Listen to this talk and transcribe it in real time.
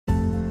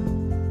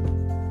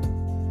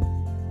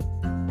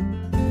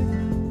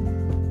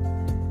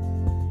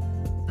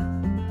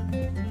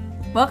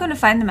Welcome to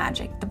Find the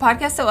Magic, the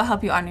podcast that will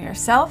help you honor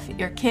yourself,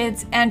 your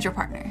kids, and your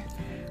partner.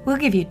 We'll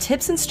give you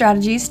tips and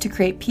strategies to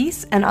create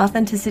peace and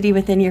authenticity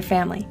within your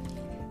family.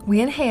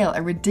 We inhale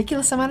a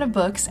ridiculous amount of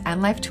books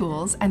and life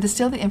tools and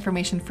distill the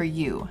information for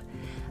you.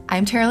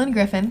 I'm Terilyn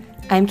Griffin.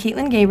 I'm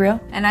Caitlin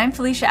Gabriel. And I'm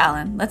Felicia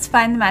Allen. Let's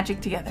find the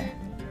magic together.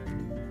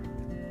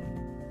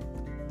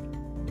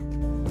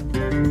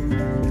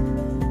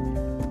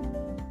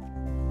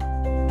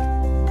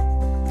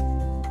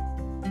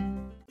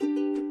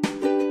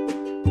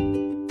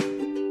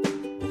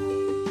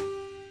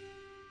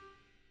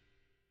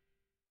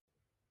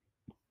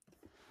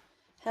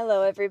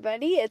 Hello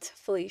everybody, it's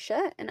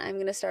Felicia, and I'm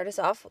going to start us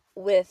off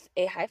with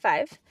a high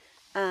five.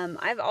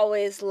 I've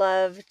always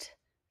loved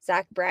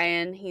Zach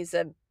Bryan. He's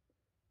a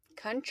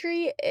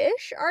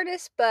country-ish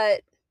artist,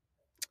 but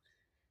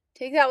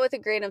take that with a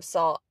grain of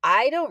salt.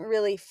 I don't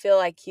really feel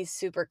like he's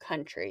super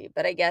country,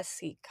 but I guess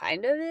he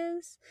kind of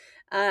is.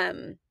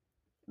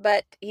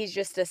 But he's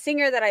just a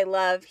singer that I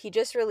love. He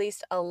just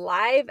released a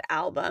live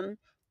album,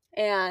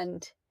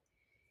 and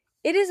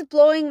it is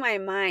blowing my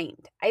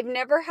mind. I've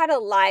never had a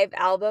live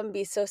album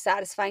be so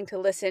satisfying to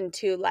listen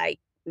to,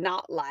 like,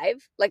 not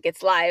live. Like,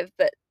 it's live,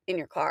 but in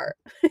your car.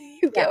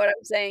 You get what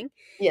I'm saying?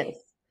 Yes.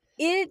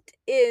 It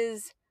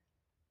is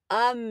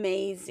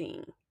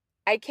amazing.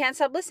 I can't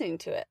stop listening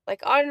to it.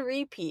 Like, on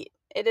repeat.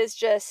 It is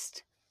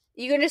just,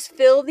 you can just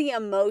feel the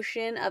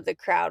emotion of the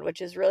crowd, which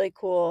is really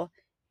cool.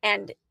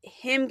 And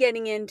him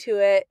getting into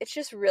it, it's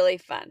just really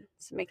fun.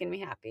 It's making me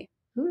happy.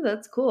 Ooh,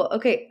 that's cool.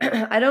 Okay.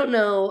 I don't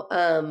know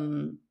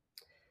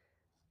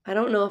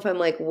if I'm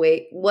like,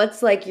 wait,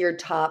 what's like your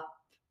top,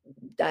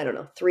 I don't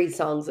know, 3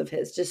 songs of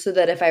his, just so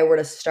that if I were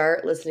to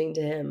start listening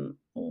to him,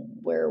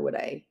 where would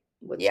I?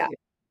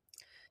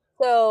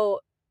 So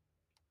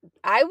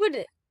I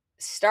would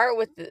start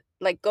with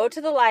go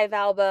to the live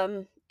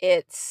album.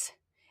 It's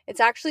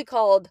actually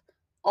called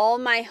All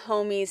My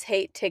Homies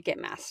Hate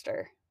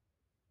Ticketmaster.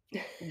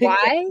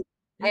 Why?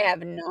 I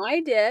have no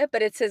idea,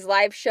 but it's his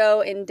live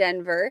show in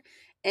Denver,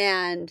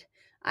 and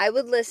I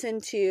would listen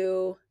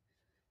to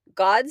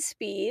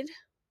Godspeed,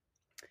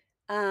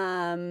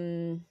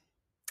 Burn,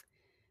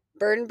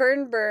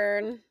 Burn,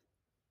 Burn,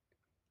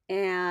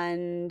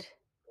 and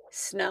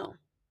Snow.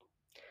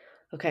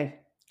 Okay.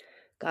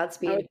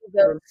 Godspeed.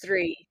 Those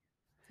 3.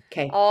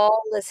 Okay.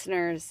 All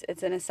listeners,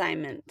 it's an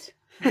assignment.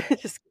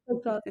 That's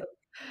awesome.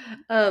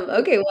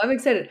 Okay, well, I'm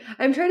excited.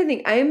 I'm trying to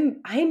think.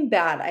 I'm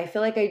bad. I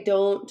feel like I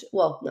don't.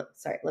 Well, no,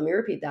 sorry. Let me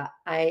repeat that.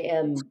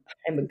 I'm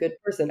a good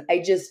person. I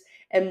just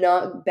am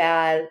not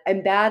bad.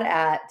 I'm bad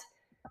at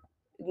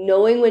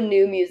knowing when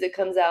new music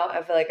comes out.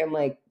 I feel like I'm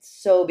like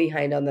so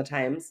behind on the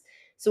times.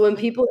 So when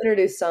people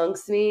introduce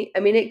songs to me,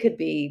 I mean, it could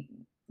be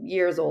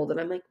years old, and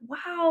I'm like,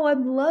 wow,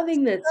 I'm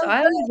loving this. So I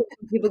always love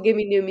when people give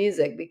me new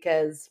music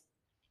because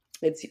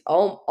it's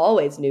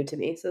always new to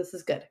me. So this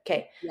is good.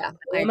 Okay. Yeah.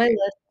 On my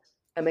list.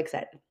 I'm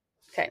excited.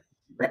 Okay.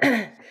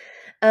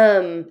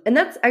 And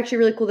that's actually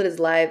really cool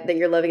that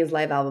you're loving his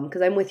live album,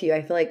 because I'm with you.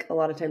 I feel like a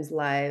lot of times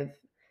live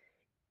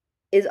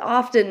is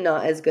often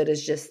not as good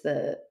as just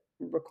the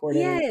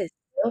recording. Yes.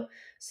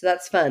 So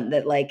that's fun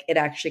that like it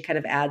actually kind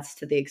of adds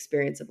to the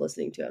experience of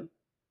listening to him.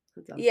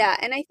 That's awesome. Yeah,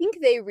 and I think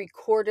they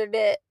recorded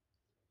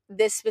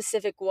this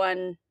specific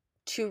one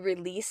to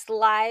release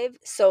live,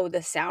 so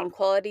the sound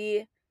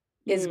quality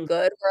is good.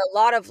 Where a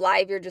lot of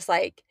live, you're just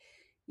like,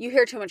 you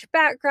hear too much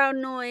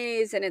background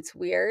noise and it's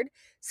weird.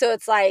 So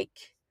it's like,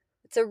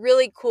 it's a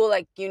really cool,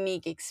 like,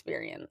 unique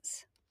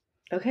experience.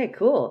 Okay,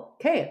 cool.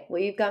 Okay,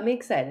 well, you've got me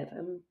excited.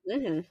 I'm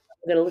going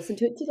to listen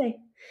to it today.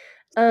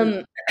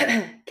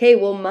 Okay,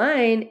 well,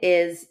 mine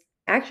is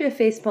actually a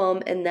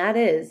facepalm, and that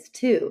is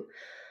too.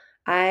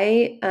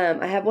 I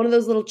have one of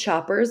those little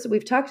choppers.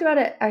 We've talked about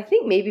it, I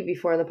think maybe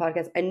before on the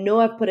podcast. I know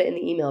I've put it in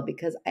the email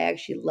because I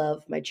actually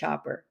love my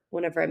chopper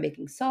whenever I'm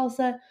making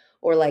salsa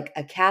or like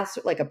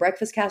a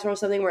breakfast casserole or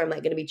something where I'm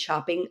like going to be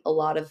chopping a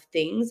lot of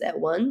things at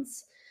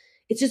once.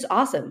 It's just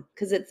awesome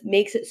because it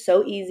makes it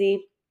so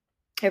easy.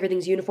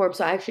 Everything's uniform.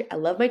 So I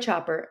love my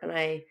chopper, and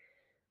I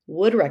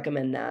would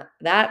recommend that.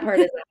 That part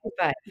is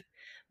 5.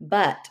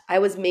 But I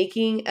was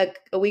making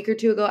a week or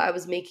 2 ago, I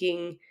was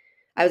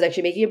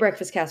actually making a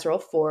breakfast casserole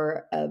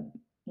for a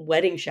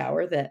wedding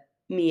shower that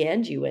me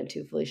and you went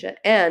to, Felicia.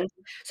 And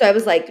so I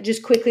was like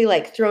just quickly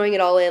like throwing it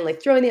all in, like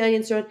throwing the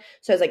onions in.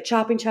 So I was like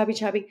chopping.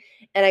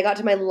 And I got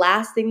to my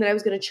last thing that I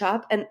was going to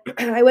chop, and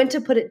I went to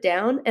put it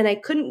down and I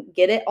couldn't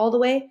get it all the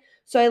way.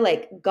 So I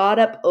like got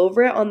up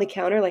over it on the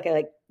counter. Like I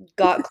like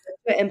got close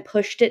to it and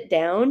pushed it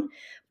down.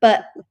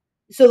 But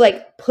so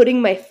like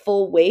putting my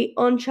full weight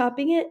on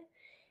chopping it.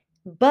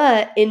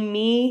 But in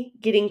me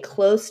getting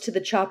close to the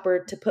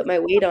chopper to put my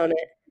weight on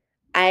it,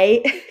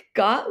 I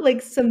got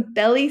like some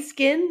belly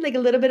skin, like a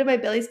little bit of my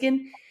belly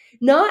skin,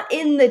 not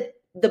in the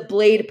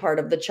blade part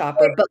of the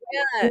chopper, but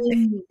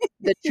in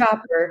the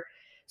chopper.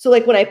 So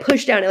like when I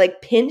pushed down, it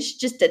like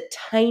pinched just a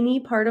tiny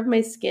part of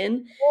my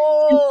skin.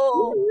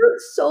 Oh, it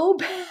hurt so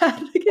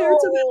bad. Like it hurt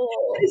so bad.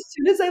 And as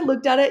soon as I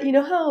looked at it, you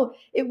know how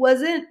it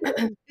wasn't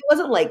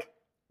like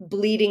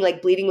bleeding,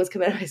 like bleeding was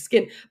coming out of my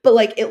skin, but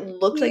like it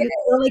looked like, Yes.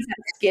 it's more like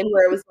that skin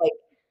where it was like,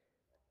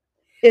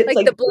 it's Like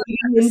like the blood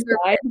on the bleeding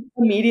inside surface.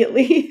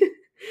 immediately.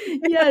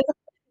 Yes,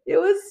 it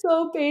was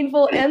so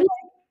painful, and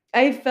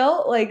I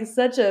felt like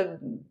such a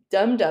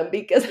dum dum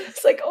because I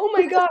was like, "Oh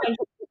my gosh,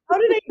 how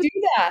did I do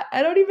that?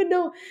 I don't even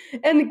know."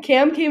 And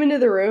Cam came into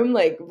the room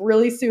like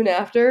really soon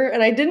after,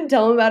 and I didn't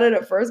tell him about it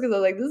at first because I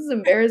was like, "This is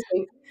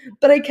embarrassing,"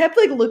 but I kept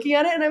like looking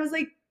at it, and I was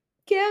like,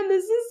 "Cam,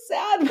 this is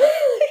sad." It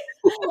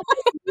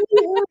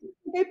really hurt.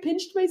 Like, I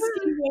pinched my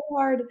skin so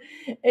hard.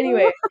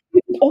 Anyway,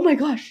 oh my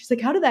gosh, she's like,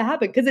 "How did that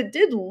happen?" Because it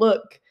did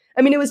look.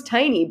 I mean, it was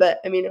tiny, but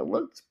I mean, it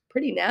looked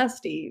pretty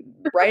nasty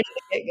right at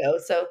the get go.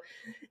 So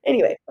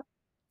anyway,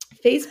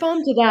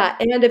 facepalm to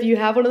that, and if you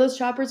have one of those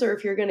choppers or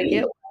if you're gonna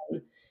get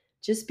one,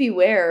 just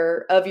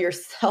beware of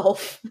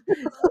yourself.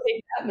 Don't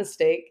make that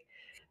mistake.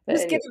 But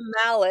Just get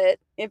a mallet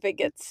if it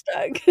gets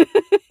stuck.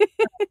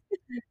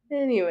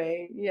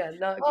 anyway, yeah,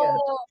 not good.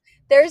 Oh,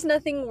 there's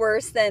nothing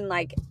worse than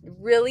like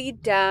really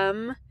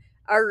dumb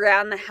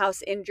around the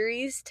house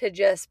injuries to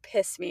just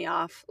piss me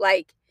off.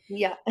 Like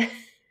Yeah.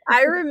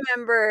 I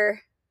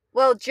remember,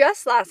 well,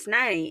 just last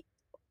night,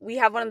 we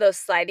have one of those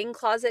sliding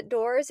closet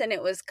doors and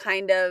it was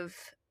kind of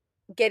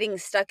getting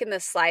stuck in the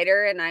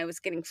slider and I was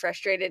getting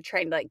frustrated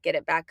trying to like get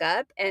it back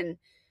up and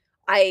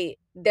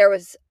there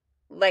was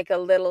like a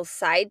little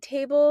side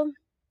table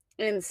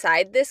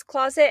inside this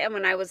closet and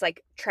when I was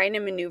like trying to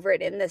maneuver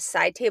it in, this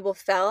side table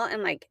fell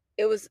and like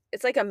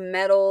it's like a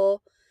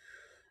metal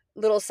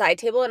little side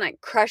table and I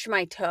crushed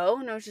my toe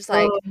and I was just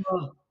like,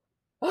 Oh,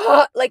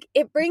 oh, like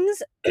it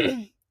brings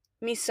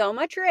me so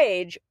much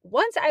rage.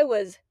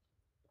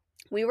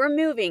 We were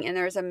moving and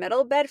there was a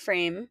metal bed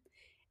frame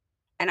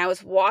and I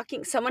was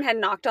walking, someone had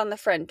knocked on the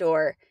front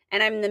door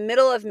and I'm in the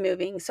middle of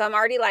moving. So I'm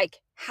already like,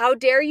 how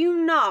dare you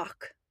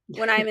knock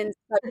when I'm in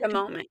such a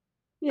moment?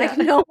 Like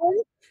yeah. no one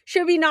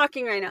should be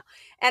knocking right now.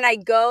 And I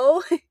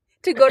go to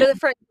the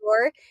front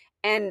door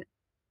and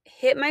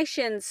hit my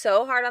shin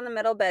so hard on the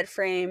metal bed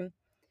frame.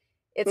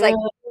 It's like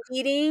Oh.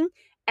 bleeding.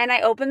 And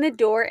I open the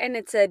door and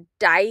it's a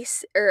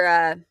Dice or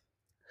a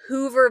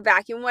Hoover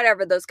vacuum,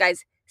 whatever those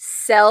guys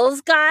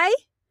sells guy.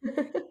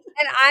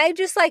 And I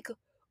just like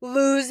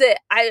lose it.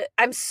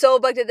 I'm so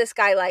bugged at this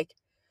guy. Like,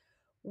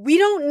 we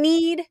don't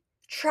need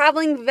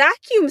traveling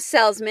vacuum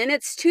salesman.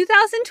 It's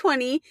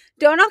 2020.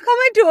 Don't knock on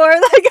my door.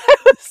 Like I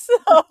was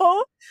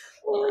so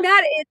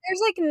mad.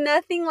 There's like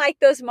nothing like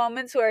those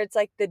moments where it's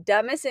like the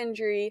dumbest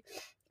injury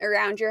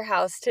around your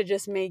house to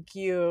just make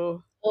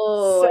you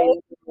Oh, so. I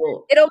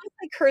know. It almost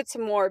like hurts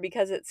more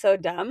because it's so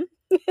dumb.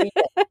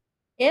 Yeah.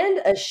 And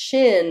a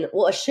shin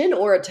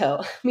or a toe.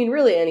 I mean,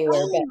 really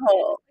anywhere, but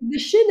Oh, the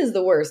shin is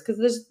the worst because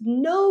there's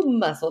no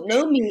muscle,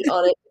 no meat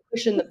on it to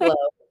cushion the blow.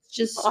 It's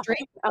just I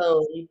straight know.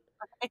 bone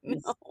I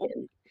and know.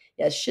 skin.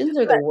 Yeah, shins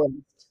are the worst.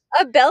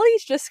 A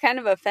belly's just kind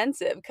of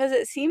offensive because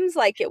it seems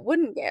like it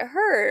wouldn't get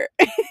hurt.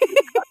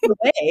 The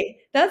way.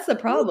 That's the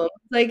problem.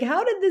 Like,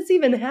 how did this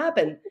even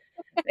happen?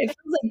 It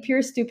feels like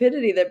pure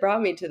stupidity that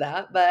brought me to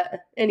that. But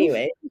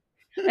anyway,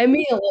 I'm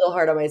being a little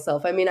hard on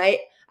myself. I mean,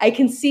 I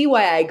can see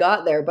why I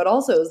got there, but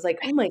also it was like,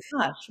 oh my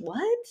gosh,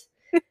 what?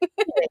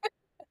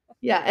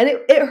 Yeah, and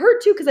it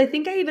hurt too because I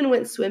think I even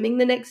went swimming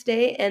the next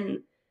day, and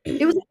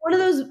it was like one of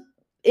those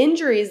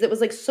injuries that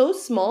was, like, so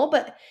small,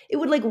 but it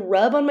would, like,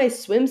 rub on my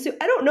swimsuit.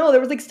 I don't know,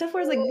 there was, like, stuff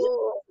where I was like, "This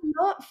is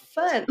not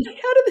fun. Like,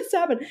 how did this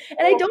happen?"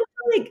 And I don't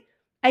feel like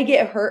I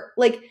get hurt.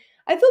 Like,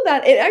 I feel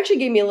bad. It actually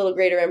gave me a little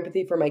greater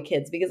empathy for my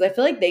kids because I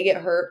feel like they get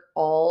hurt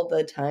all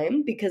the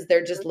time because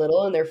they're just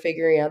little and they're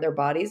figuring out their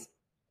bodies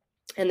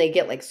and they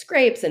get like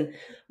scrapes. And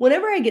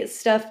whenever I get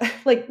stuff,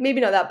 like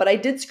maybe not that, but I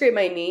did scrape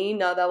my knee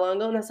not that long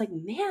ago. And I was like,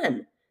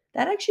 man,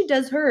 that actually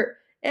does hurt.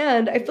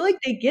 And I feel like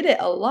they get it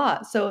a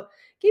lot. So it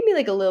gave me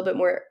like a little bit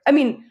more. I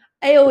mean,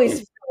 I always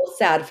feel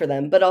sad for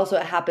them, but also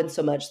it happens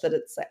so much that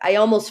it's like, I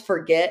almost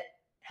forget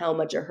how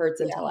much it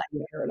hurts Yeah, until I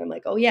get hurt. I'm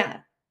like, oh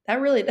yeah,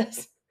 that really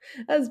does.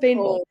 That's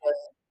painful. totally.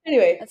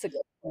 Anyway, That's a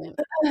good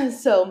point.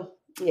 so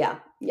yeah,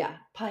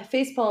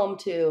 face palm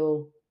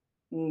to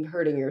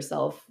hurting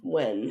yourself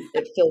when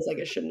it feels like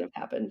it shouldn't have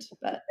happened,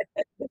 but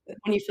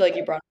when you feel like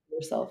you brought it on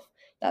yourself,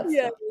 that's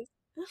Yes.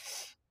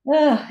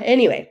 the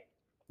anyway.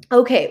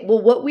 Okay,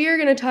 well, what we are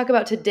gonna talk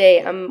about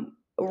today, I'm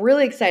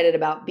really excited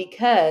about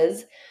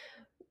because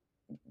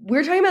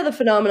we're talking about the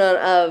phenomenon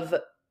of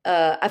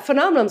a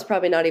phenomenon is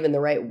probably not even the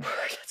right word.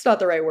 It's not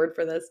the right word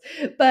for this,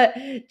 but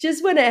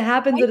just when it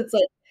happens that it's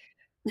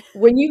like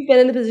when you've been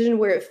in the position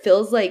where it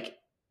feels like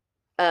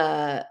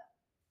uh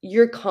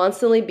you're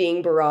constantly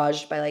being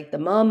barraged by like the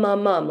mom,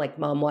 like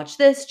mom, watch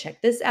this,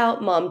 check this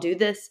out, mom, do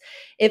this.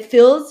 It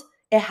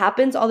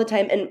happens all the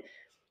time. And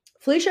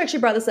Felicia actually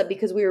brought this up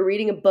because we were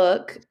reading a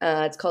book.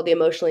 It's called The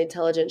Emotionally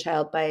Intelligent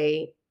Child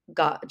by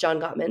John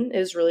Gottman. It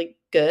was really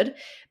good.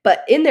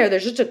 But in there,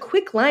 there's just a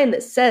quick line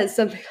that says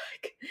something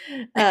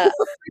like,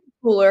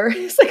 cooler.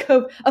 It's like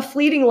a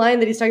fleeting line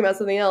that he's talking about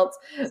something else.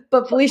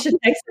 But Felicia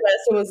texted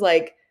us and was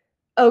like,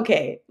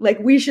 okay, like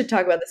we should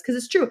talk about this because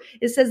it's true.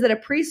 It says that a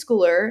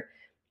preschooler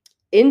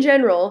in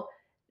general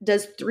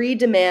does 3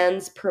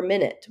 demands per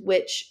minute,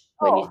 which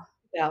when you Oh.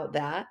 about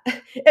that.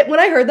 When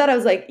I heard that, I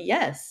was like,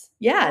 yes,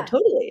 yeah,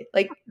 totally.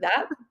 Like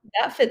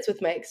that fits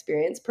with my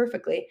experience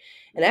perfectly.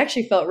 And I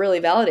actually felt really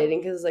validating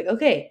because it's like,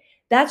 okay,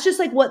 that's just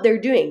like what they're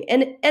doing.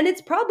 And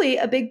it's probably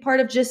a big part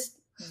of just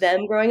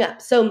them growing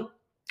up. So,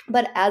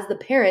 but as the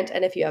parent,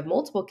 and if you have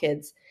multiple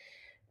kids,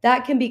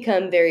 that can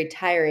become very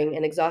tiring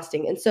and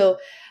exhausting. And so,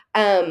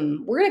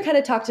 we're going to kind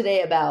of talk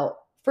today about,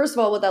 first of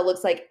all, what that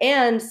looks like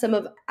and some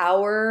of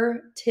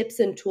our tips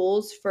and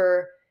tools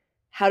for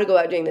how to go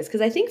about doing this. Because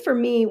I think for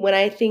me, when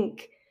I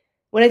think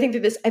through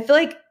this, I feel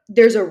like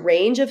there's a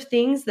range of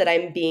things that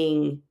I'm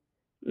going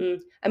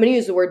to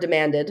use the word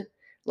demanded,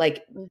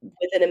 like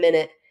within a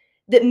minute,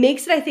 that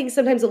makes it, I think,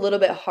 sometimes a little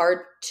bit hard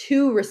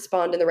to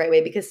respond in the right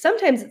way. Because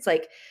sometimes it's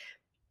like,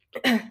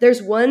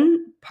 there's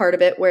one part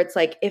of it where it's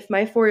like if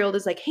my 4-year-old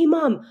is like, "Hey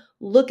mom,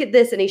 look at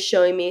this," and he's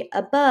showing me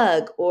a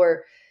bug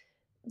or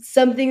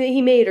something that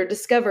he made or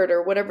discovered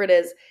or whatever it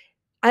is,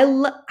 I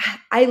love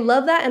I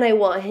love that and I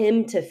want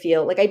him to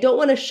feel like I don't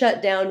want to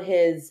shut down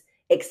his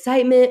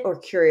excitement or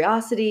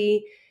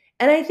curiosity.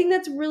 And I think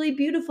that's really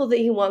beautiful that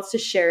he wants to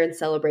share and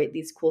celebrate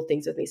these cool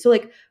things with me. So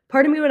like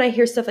part of me when I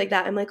hear stuff like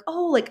that, I'm like,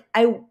 "Oh, like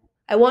I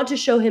want to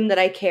show him that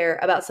I care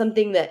about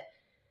something that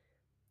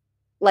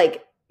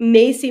like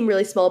may seem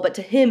really small, but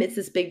to him it's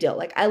this big deal."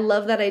 Like I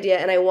love that idea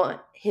and I want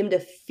him to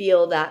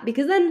feel that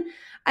because then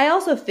I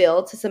also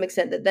feel to some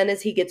extent that then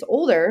as he gets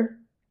older,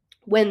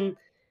 when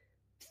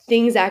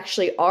things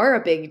actually are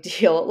a big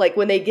deal, like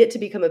when they get to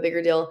become a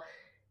bigger deal,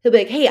 he'll be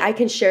like, "Hey, I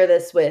can share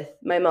this with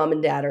my mom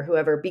and dad or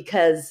whoever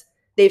because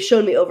they've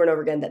shown me over and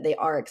over again that they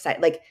are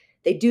excited. Like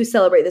they do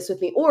celebrate this with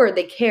me or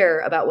they care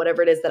about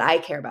whatever it is that I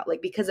care about.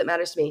 Like because it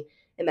matters to me,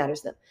 it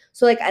matters to them."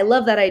 So like I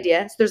love that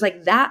idea. So there's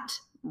like that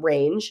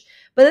range.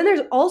 But then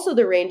there's also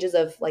the ranges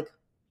of like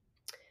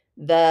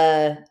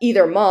the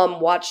either mom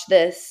watch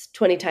this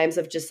 20 times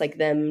of just like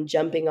them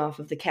jumping off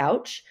of the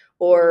couch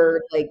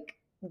or like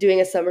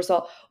doing a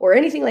somersault or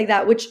anything like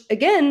that, which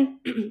again,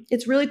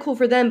 it's really cool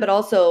for them, but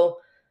also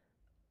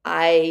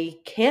I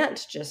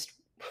can't just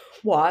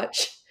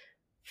watch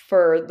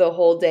for the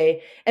whole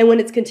day. And when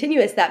it's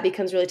continuous, that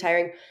becomes really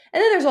tiring.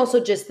 And then there's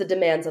also just the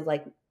demands of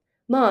like,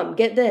 "Mom,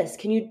 get this.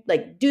 Can you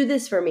like do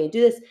this for me?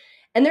 Do this."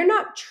 And they're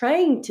not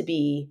trying to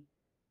be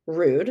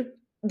rude.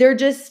 They're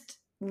just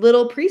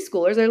little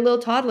preschoolers, they're little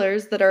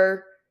toddlers that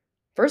are,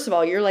 first of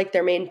all, you're like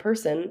their main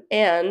person.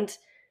 And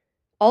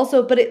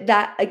also, but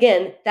that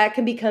again, that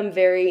can become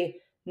very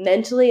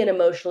mentally and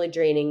emotionally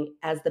draining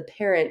as the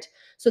parent.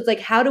 So it's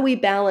like, how do we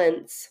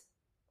balance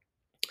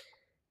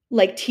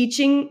like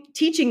teaching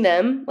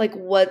them like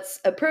what's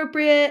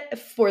appropriate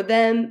for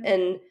them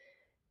and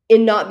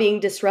in not being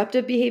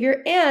disruptive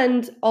behavior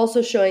and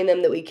also showing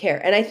them that we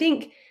care. And I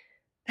think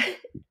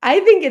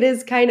it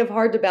is kind of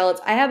hard to balance.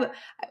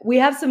 We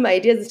have some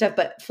ideas and stuff,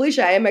 but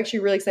Felicia, I am actually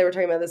really excited we're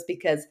talking about this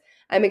because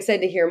I'm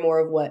excited to hear more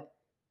of what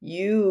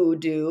you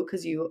do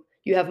because you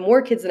have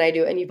more kids than I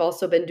do and you've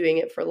also been doing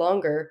it for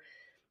longer.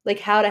 Like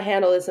how to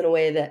handle this in a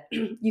way that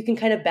you can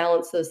kind of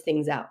balance those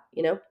things out,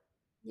 you know?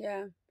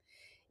 Yeah.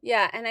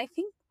 Yeah, and I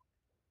think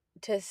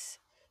to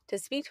to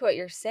speak to what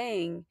you're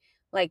saying,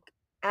 like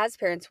as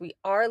parents, we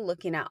are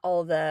looking at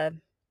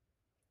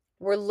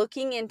we're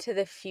looking into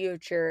the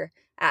future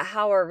at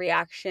how our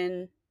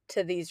reaction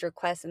to these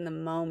requests in the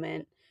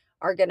moment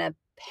are going to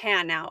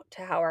pan out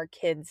to how our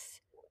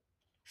kids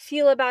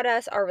feel about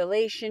us, our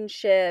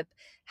relationship,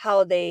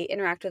 how they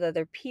interact with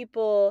other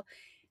people.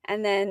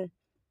 And then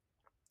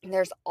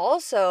there's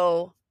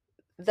also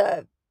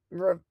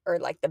or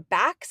like the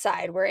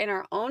backside where in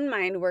our own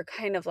mind we're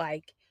kind of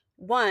like,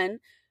 one,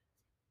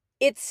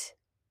 it's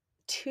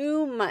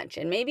too much.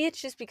 And maybe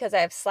it's just because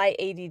I have slight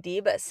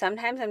ADD, but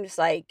sometimes I'm just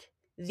like,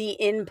 the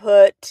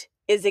input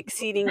is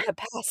exceeding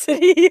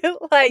capacity. I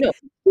Like, know.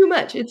 Too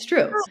much. It's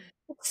true.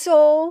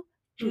 so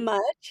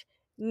much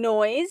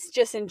noise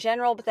just in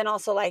general, but then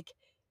also like,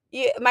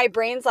 my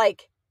brain's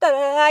like,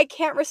 I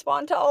can't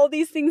respond to all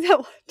these things at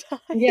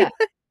one Yeah. time.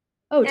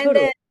 Oh, And then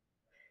totally.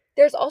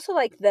 there's also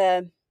like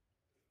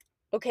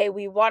okay,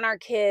 we want our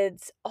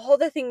kids, all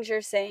the things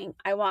you're saying.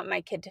 I want my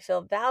kid to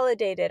feel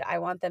validated. I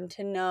want them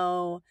to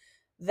know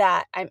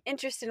that I'm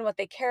interested in what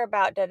they care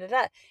about, da da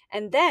da.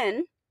 And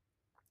then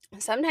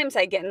sometimes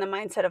I get in the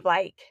mindset of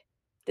like,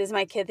 does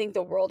my kid think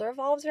the world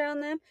revolves around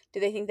them? Do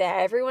they think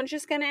that everyone's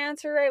just going to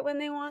answer right when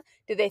they want?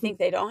 Do they think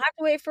they don't have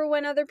to wait for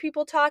when other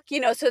people talk?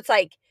 So it's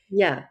like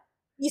Yeah.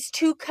 these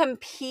two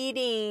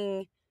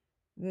competing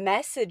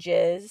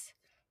messages.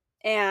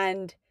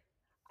 And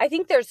I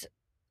think there's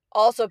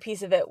also a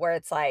piece of it where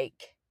it's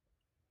like,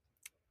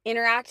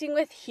 interacting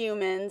with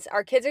humans.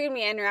 Our kids are going to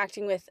be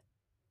interacting with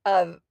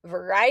a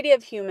variety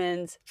of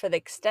humans for the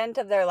extent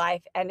of their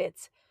life, and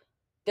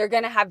they're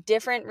going to have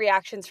different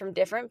reactions from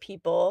different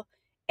people,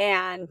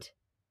 and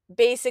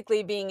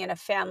basically being in a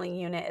family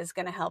unit is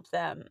going to help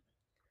them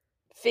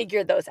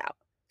figure those out.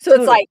 So it's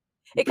Totally. like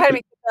it kind of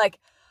makes me feel like,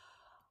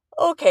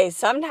 okay,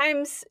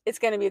 sometimes it's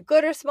going to be a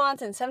good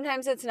response and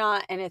sometimes it's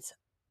not, and it's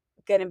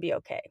going to be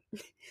okay.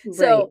 Right.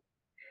 So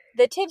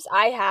the tips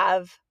I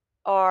have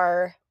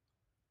are,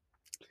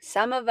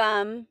 some of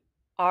them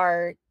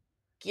are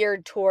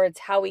geared towards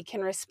how we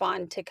can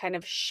respond to kind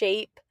of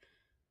shape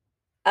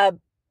a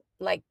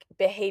like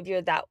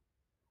behavior that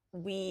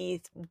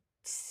we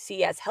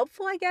see as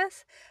helpful, I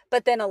guess.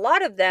 But then a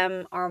lot of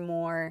them are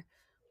more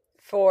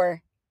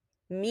for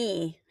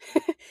me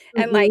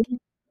and like, Mhm.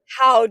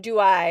 how do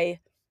I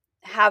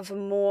have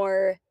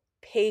more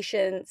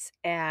patience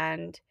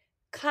and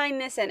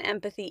kindness and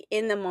empathy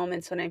in the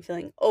moments when I'm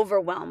feeling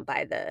overwhelmed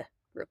by the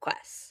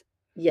requests.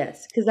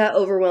 Yes, because that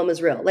overwhelm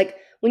is real. Like,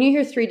 when you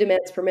hear 3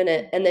 demands per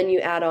minute and then you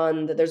add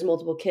on that there's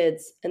multiple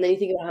kids, and then you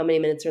think about how many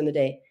minutes are in the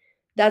day,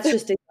 that's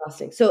just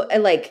exhausting. So,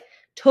 and, like, Yeah.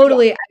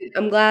 totally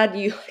I'm glad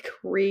you, like,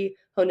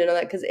 honed in on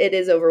that because it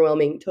is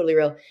overwhelming, totally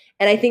real.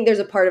 And I think there's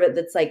a part of it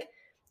that's, like,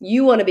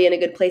 you wanna be in a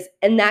good place,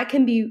 and that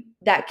can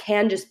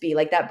just be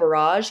like, that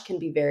barrage can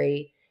be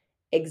very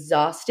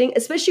exhausting,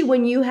 especially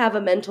when you have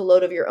a mental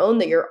load of your own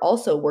that you're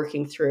also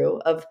working through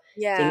of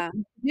things Yeah.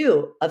 you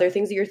do, other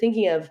things that you're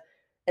thinking of,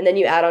 and then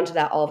you add on to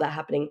that all of that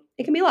happening.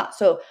 It can be a lot.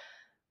 So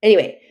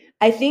anyway,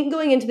 I think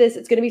going into this,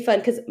 it's going to be fun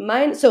because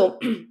mine. So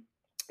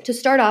to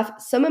start off,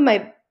 some of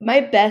my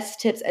best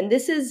tips, and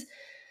this is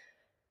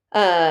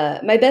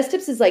my best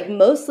tips is like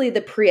mostly the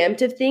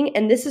preemptive thing,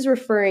 and this is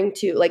referring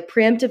to like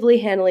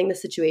preemptively handling the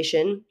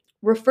situation,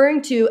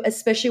 referring to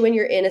especially when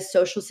you're in a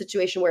social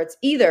situation where it's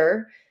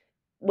either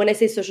when I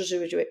say social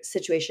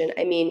situation,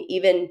 I mean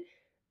even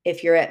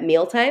if you're at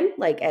mealtime,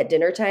 like at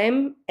dinner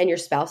time, and your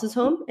spouse is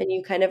home, and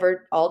you kind of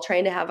are all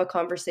trying to have a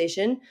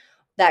conversation.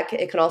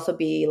 It can also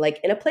be like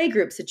in a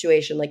playgroup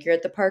situation, like you're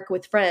at the park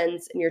with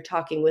friends and you're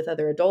talking with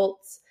other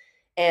adults,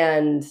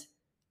 and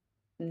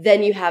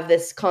then you have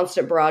this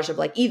constant barrage of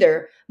like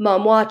either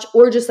mom watch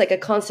or just like a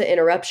constant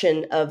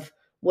interruption of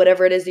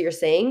whatever it is that you're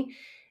saying,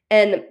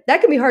 and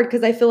that can be hard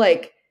because I feel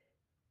like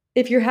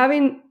if you're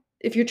having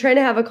if you're trying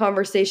to have a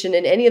conversation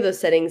in any of those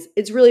settings,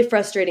 it's really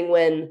frustrating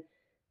when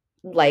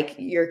like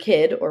your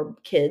kid or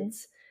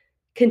kids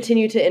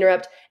continue to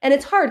interrupt. And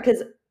it's hard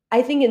because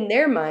I think in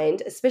their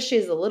mind, especially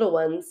as the little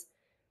ones,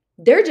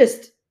 they're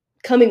just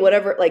coming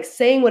whatever, like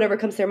saying whatever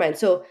comes to their mind.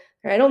 So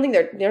I don't think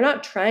they're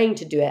not trying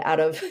to do it out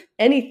of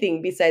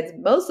anything besides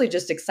mostly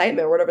just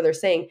excitement or whatever they're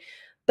saying,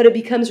 but it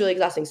becomes really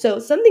exhausting. So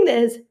something that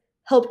has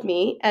helped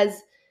me as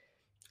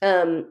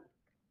um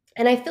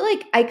and I feel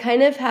like I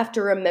kind of have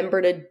to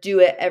remember to do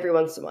it every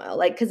once in a while.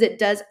 Like, because it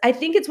does, I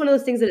think it's one of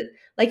those things that,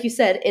 like you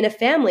said, in a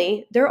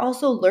family, they're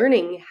also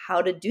learning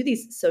how to do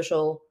these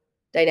social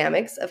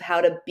dynamics of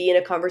how to be in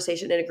a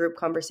conversation, in a group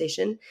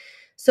conversation.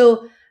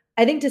 So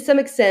I think to some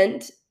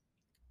extent,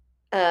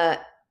 uh,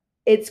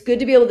 it's good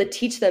to be able to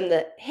teach them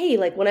that, hey,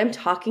 like when I'm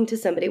talking to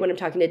somebody, when I'm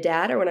talking to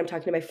dad or when I'm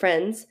talking to my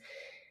friends,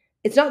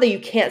 it's not that you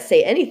can't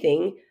say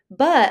anything,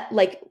 but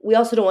like we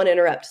also don't want to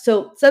interrupt.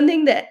 So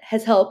something that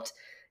has helped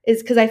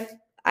is because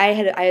I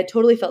had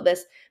totally felt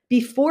this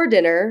before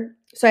dinner.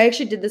 So I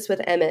actually did this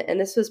with Emmett, and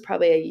this was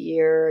probably a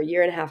year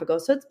and a half ago.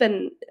 So it's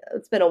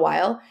been a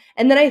while.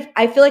 And then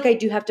I feel like I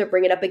do have to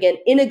bring it up again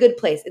in a good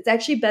place. It's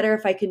actually better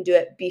if I can do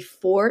it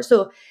before.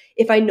 So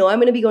if I know I'm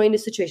going to be going to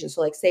situations,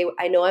 so like say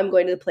I know I'm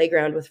going to the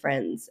playground with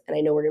friends and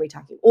I know we're going to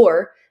be talking,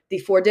 or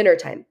before dinner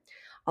time,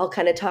 I'll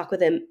kind of talk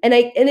with him. And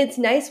it's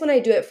nice when I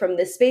do it from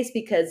this space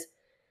because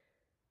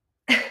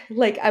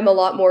like I'm a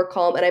lot more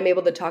calm and I'm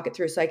able to talk it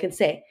through. So I can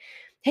say,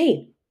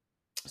 hey,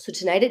 so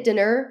tonight at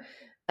dinner,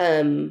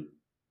 um,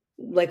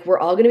 like we're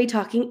all going to be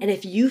talking. And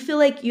if you feel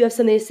like you have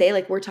something to say,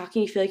 like we're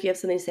talking, you feel like you have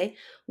something to say,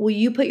 will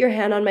you put your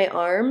hand on my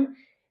arm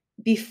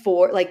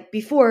before,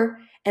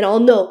 and I'll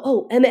know,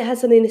 oh, Emmett has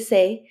something to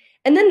say.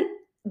 And then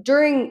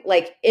during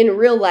like in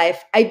real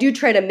life, I do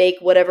try to make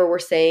whatever we're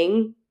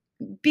saying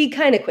be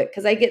kind of quick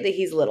because I get that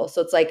he's little. So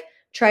it's like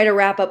try to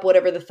wrap up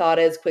whatever the thought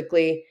is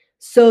quickly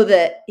so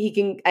that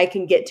I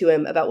can get to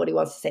him about what he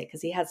wants to say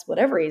because he has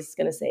whatever he's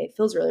going to say. It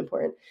feels really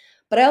important.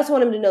 But I also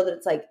want him to know that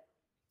it's like,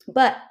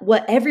 but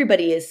what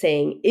everybody is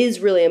saying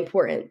is really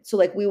important. So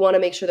like we want to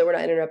make sure that we're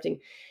not interrupting.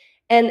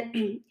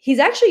 And he's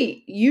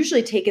actually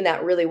usually taken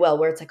that really well,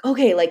 where it's like,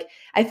 okay, like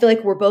I feel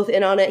like we're both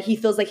in on it. He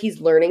feels like he's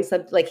learning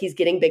something, like he's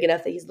getting big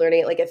enough that he's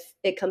learning it. Like if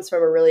it comes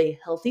from a really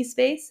healthy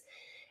space.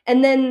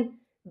 And then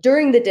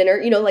during the dinner,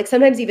 like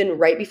sometimes even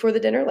right before the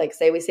dinner, like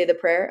say we say the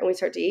prayer and we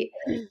start to eat,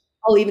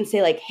 I'll even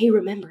say like, hey,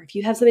 remember, if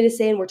you have something to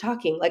say and we're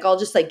talking, like I'll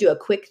just like do a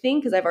quick thing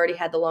because I've already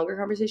had the longer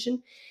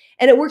conversation.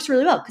 And it works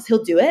really well because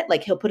he'll do it.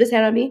 Like he'll put his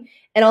hand on me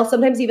and I'll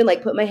sometimes even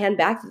like put my hand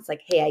back. It's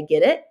like, hey, I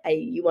get it.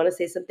 You want to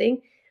say something?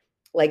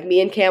 Like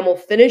me and Cam will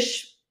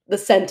finish the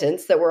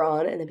sentence that we're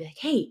on and then be like,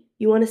 hey,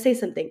 you want to say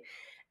something?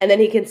 And then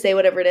he can say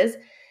whatever it is.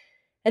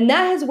 And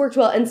that has worked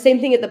well. And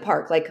same thing at the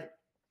park. Like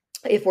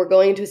if we're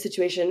going into a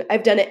situation,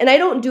 I've done it. And I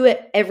don't do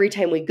it every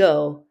time we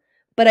go,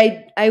 but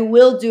I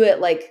will do it.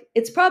 Like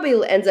it's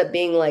probably ends up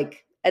being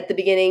like at the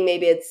beginning,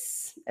 maybe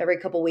it's every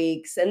couple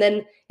weeks. And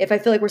then if I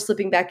feel like we're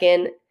slipping back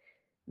in,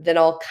 then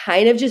I'll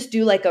kind of just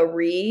do like a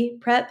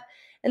re-prep.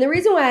 And the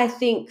reason why I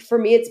think for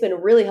me it's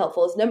been really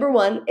helpful is number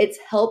one, it's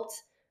helped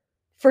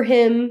for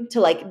him to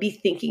like be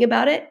thinking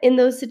about it in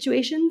those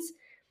situations.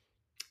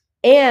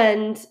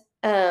 And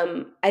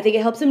I think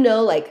it helps him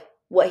know like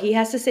what he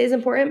has to say is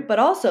important, but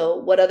also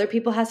what other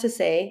people has to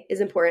say is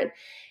important.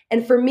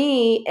 And for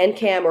me and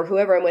Cam or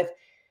whoever I'm with,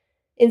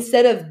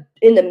 instead of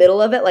in the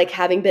middle of it, like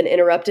having been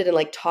interrupted and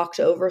like talked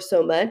over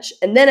so much,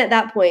 and then at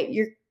that point,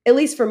 you're, at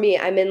least for me,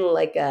 I'm in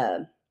like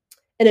an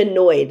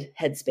annoyed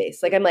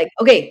headspace. Like I'm like,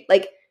 okay,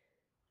 like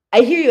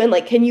I hear you, and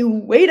like, can you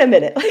wait a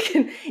minute? Like,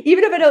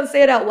 even if I don't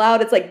say it out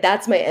loud, it's like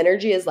that's my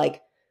energy is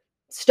like,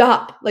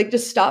 stop, like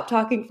just stop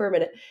talking for a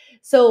minute.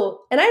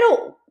 So, and I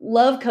don't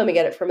love coming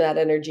at it from that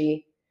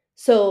energy.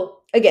 So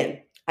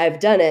again,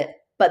 I've done it,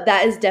 but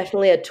that is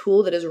definitely a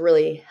tool that has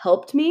really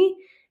helped me.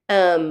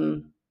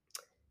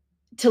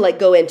 To like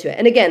go into it.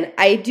 And again,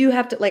 I do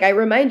have to like I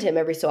remind him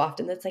every so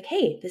often that's like,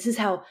 hey, this is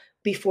how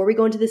before we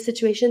go into this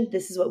situation,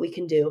 this is what we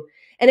can do.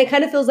 And it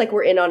kind of feels like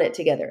we're in on it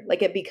together.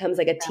 Like it becomes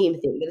like a team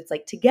thing that it's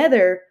like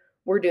together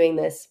we're doing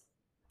this.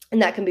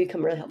 And that can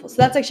become really helpful.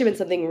 So that's actually been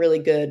something really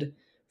good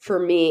for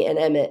me and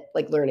Emmett,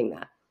 like learning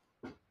that.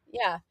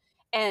 Yeah.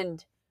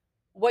 And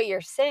what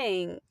you're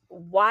saying,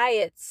 why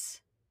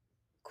it's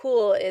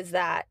cool is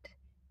that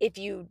if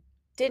you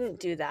didn't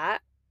do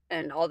that,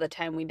 and all the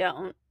time we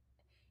don't,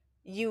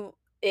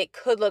 it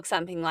could look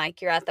something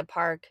like you're at the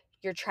park,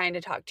 you're trying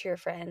to talk to your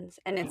friends,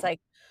 and it's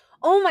like,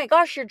 oh my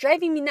gosh, you're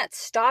driving me nuts.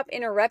 Stop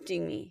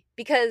interrupting me,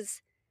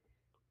 because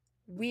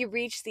we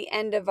reached the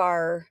end of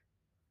our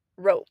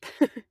rope.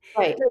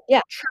 Right. Like, Yeah.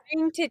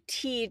 trying to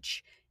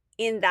teach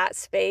in that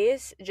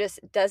space just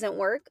doesn't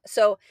work.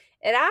 So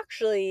it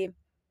actually,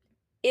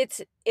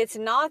 it's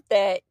not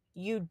that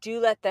you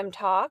do let them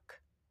talk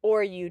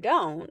or you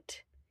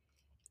don't.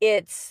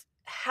 It's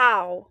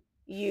how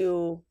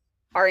you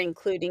are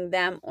including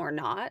them or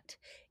not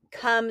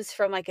comes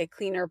from like a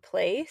cleaner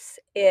place.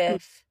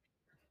 If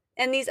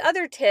And these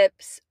other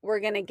tips we're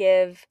going to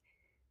give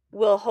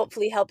will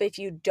hopefully help if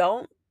you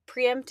don't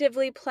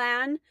preemptively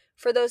plan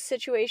for those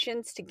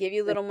situations, to give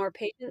you a little more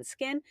patient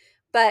skin.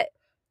 But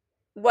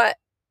what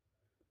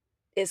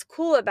is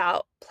cool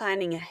about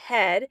planning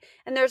ahead,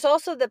 and there's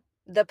also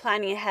the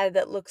planning ahead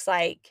that looks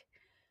like,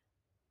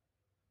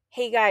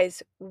 hey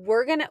guys,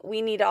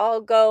 we need to all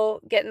go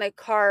get in the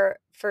car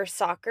for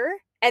soccer.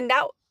 And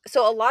that,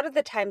 so a lot of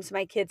the times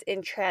my kids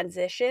in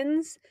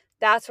transitions,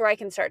 that's where I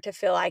can start to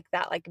feel like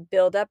that like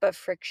buildup of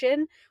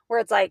friction, where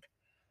it's like,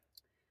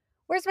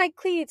 where's my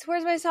cleats?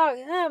 Where's my socks?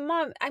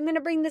 Mom, I'm gonna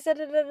bring this,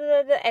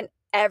 and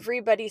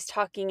everybody's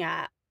talking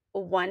at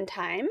one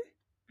time.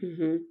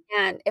 Mm-hmm.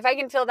 And if I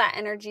can feel that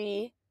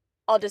energy,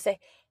 I'll just say,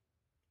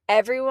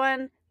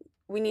 everyone,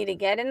 we need to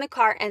get in the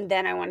car, and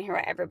then I want to hear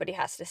what everybody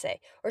has to say.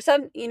 Or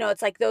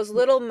it's like those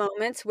little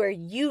moments where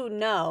you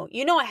know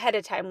ahead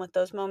of time what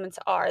those moments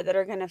are that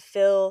are going to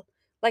feel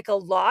like a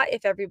lot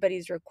if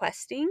everybody's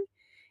requesting,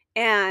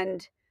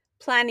 and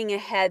planning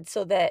ahead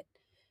so that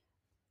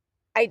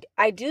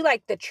I do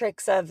like the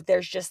tricks of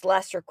there's just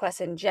less requests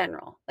in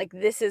general. Like,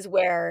 this is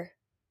where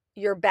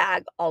your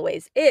bag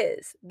always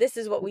is. This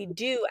is what we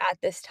do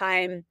at this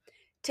time,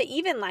 to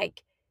even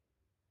like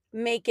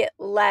make it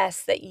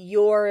less that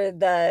you're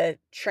the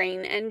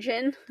train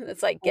engine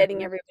that's like getting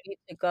Mm-hmm. everybody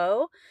to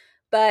go.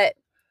 But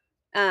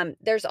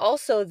there's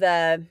also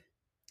the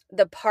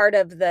part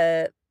of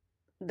the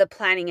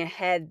planning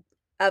ahead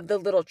of the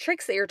little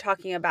tricks that you're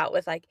talking about,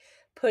 with like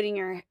putting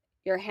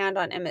your hand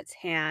on Emmett's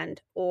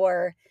hand,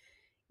 or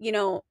you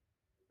know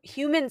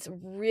humans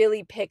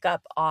really pick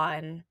up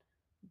on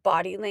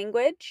body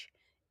language.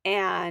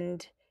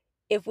 And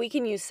if we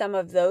can use some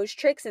of those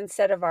tricks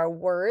instead of our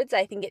words,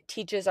 I think it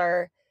teaches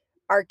our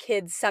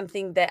kids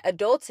something that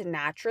adults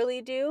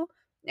naturally do.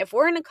 If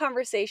we're in a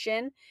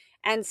conversation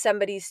and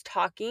somebody's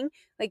talking,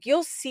 like,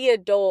 you'll see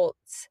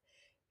adults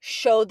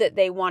show that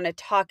they want to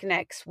talk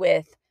next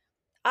with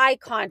eye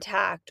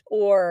contact,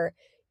 or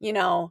you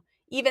know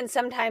even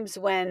sometimes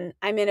when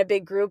I'm in a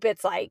big group,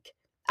 it's like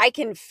I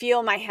can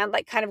feel my hand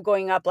like kind of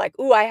going up, like,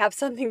 ooh, I have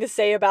something to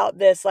say about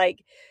this,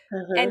 like.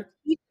 Uh-huh. And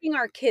teaching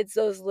our kids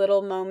those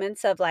little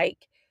moments of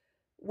like,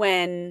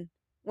 when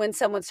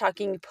someone's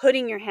talking,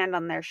 putting your hand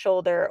on their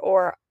shoulder,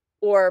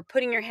 or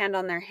putting your hand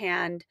on their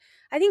hand.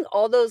 I think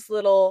all those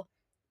little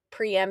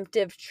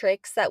preemptive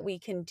tricks that we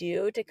can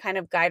do to kind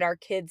of guide our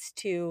kids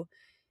to,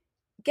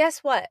 guess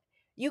what?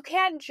 You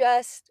can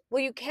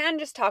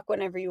just talk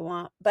whenever you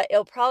want, but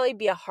it'll probably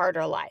be a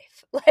harder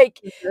life.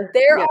 Like,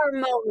 there Yeah. are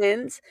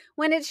moments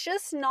when it's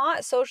just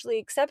not socially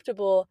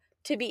acceptable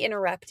to be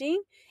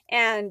interrupting.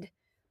 And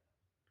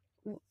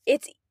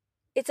it's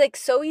it's like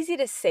so easy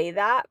to say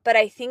that, but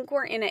I think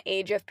we're in an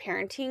age of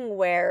parenting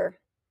where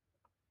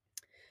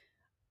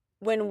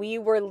when we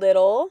were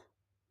little,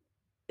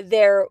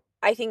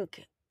 I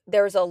think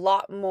there was a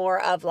lot more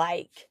of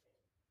like,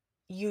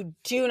 you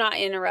do not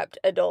interrupt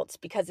adults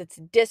because it's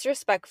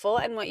disrespectful,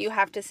 and what you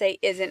have to say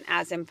isn't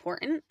as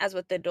important as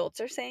what the adults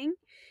are saying.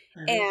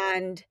 Uh-huh.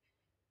 And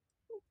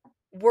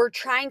we're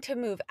trying to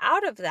move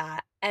out of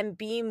that and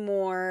be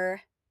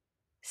more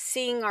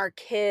seeing our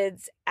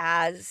kids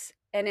as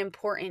an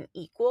important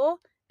equal.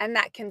 And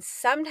that can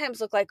sometimes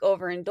look like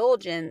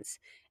overindulgence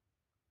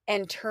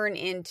and turn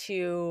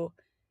into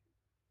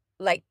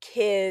like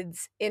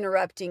kids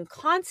interrupting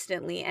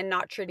constantly and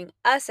not treating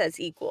us as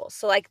equals.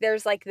 So like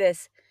there's like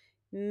this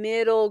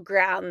middle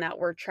ground that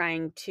we're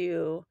trying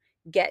to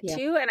get Yeah.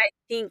 to. And I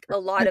think a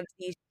lot of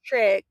these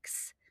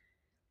tricks,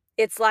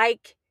 it's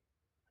like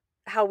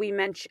how we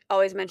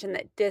always mention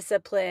that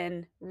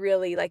discipline,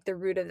 really like the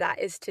root of that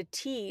is to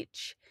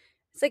teach.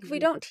 It's like if we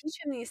Mhm. don't teach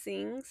them these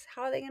things,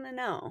 how are they going to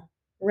know?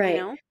 You Right.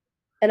 know?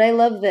 And I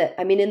love that.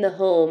 I mean, in the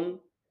home,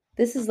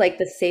 this is like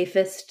the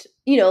safest,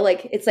 you know,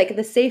 like it's like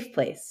the safe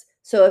place.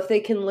 So if they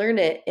can learn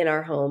it in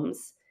our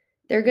homes,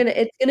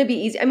 it's gonna be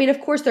easy. I mean,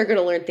 of course they're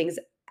gonna learn things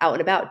out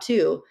and about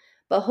too,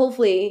 but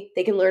hopefully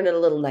they can learn it a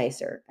little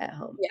nicer at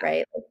home, Yeah.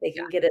 right? Like they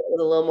Yeah. can get it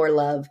with a little more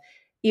love,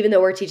 even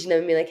though we're teaching them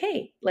and be like,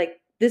 hey, like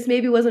this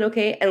maybe wasn't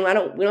okay. And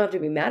we don't have to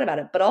be mad about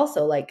it, but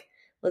also like,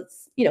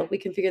 let's, we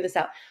can figure this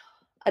out.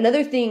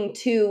 Another thing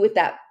too, with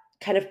that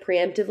kind of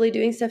preemptively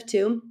doing stuff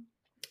too,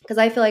 because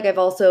I feel like I've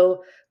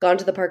also gone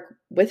to the park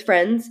with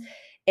friends,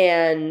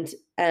 and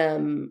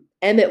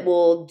Emmett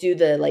will do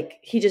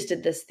he just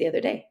did this the other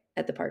day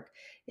at the park.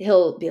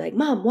 He'll be like,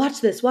 "Mom,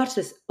 watch this,"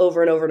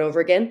 over and over and over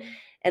again.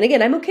 And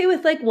again, I'm okay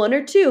with like one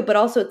or two, but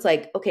also it's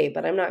like, okay,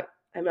 but I'm not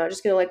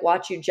just gonna like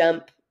watch you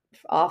jump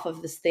off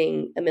of this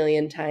thing a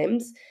million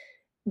times,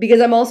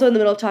 because I'm also in the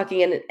middle of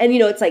talking, and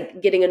it's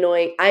like getting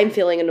annoying. I'm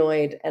feeling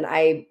annoyed, and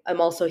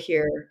I'm also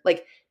here,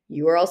 like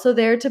you are also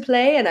there to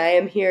play, and I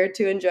am here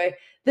to enjoy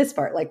this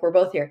part. Like we're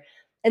both here.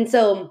 And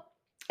so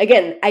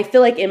again, I feel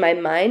like in my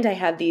mind I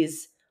have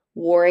these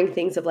warring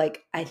things of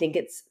like, I think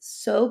it's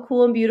so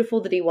cool and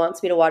beautiful that he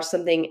wants me to watch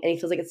something and he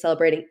feels like it's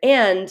celebrating.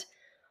 And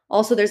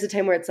also there's a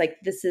time where it's like,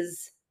 this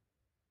is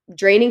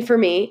draining for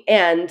me,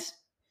 and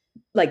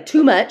like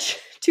too much,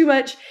 too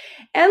much,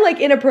 and like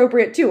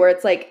inappropriate too, where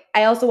it's like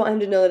I also want him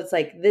to know that it's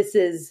like this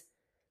is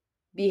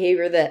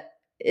behavior that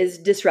is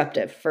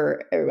disruptive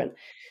for everyone.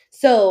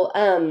 So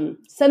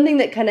something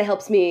that kind of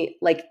helps me,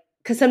 like,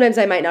 because sometimes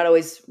I might not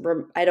always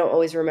I don't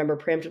always remember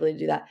preemptively to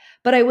do that,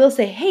 but I will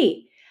say,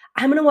 hey,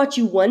 I'm gonna watch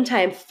you one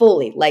time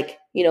fully, like,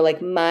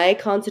 like my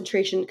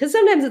concentration, because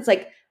sometimes it's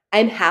like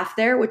I'm half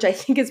there, which I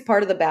think is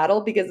part of the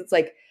battle, because it's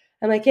like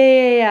I'm like,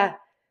 yeah,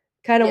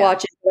 kind of Yeah.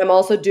 watching, but I'm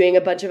also doing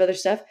a bunch of other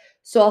stuff.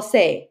 So I'll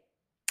say,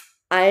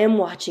 I am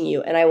watching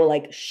you, and I will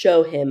like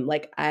show him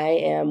like I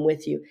am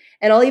with you.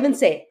 And I'll even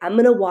say, I'm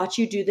going to watch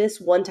you do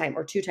this one time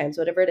or two times,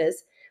 whatever it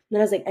is. And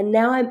then I was like, and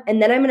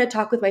then I'm going to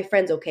talk with my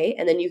friends, okay?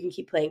 And then you can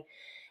keep playing.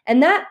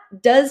 And that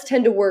does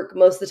tend to work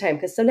most of the time,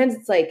 because sometimes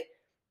it's like,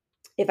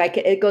 if I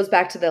can, it goes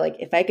back to the like,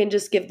 if I can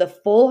just give the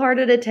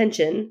full-hearted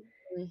attention,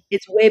 Mm.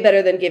 it's way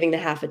better than giving the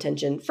half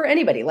attention for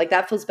anybody. Like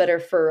that feels better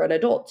for an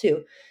adult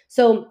too.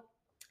 So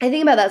I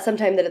think about that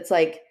sometime, that it's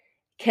like,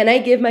 can I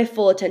give my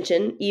full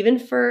attention even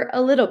for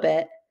a little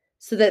bit,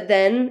 so that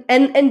then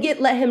and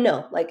let him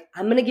know, like,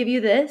 I'm going to give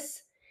you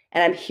this,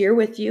 and I'm here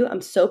with you.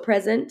 I'm so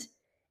present.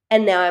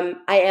 And now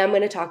I am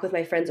going to talk with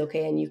my friends,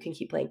 okay, and you can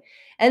keep playing.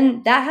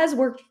 And that has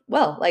worked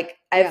well. Like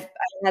I've Yeah.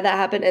 had that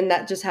happen, and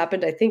that just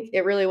happened. I think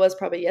it really was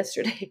probably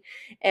yesterday.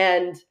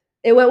 And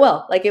it went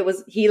well. Like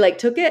he like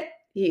took it.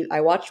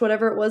 I watched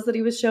whatever it was that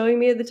he was showing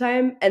me at the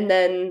time, and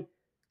then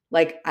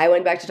like I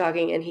went back to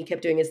talking, and he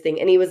kept doing his thing,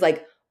 and he was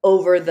like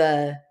over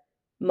the,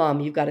 mom,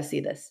 you've got to see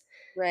this.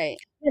 Right.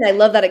 And I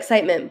love that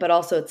excitement, but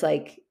also it's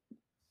like,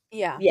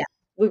 Yeah. yeah,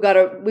 we've got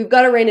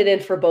to rein it in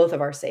for both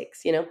of our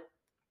sakes, you know?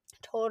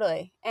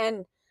 Totally.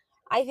 And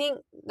I think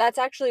that's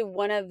actually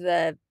one of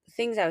the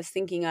things I was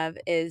thinking of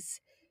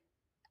is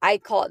I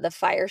call it the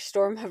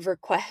firestorm of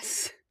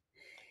requests.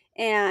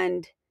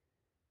 And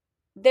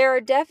there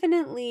are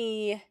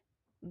definitely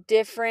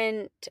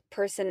different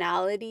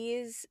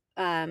personalities.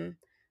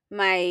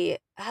 My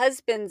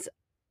husband's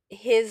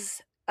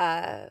his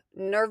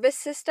nervous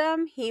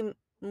system, he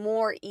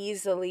more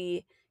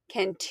easily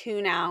can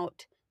tune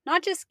out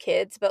not just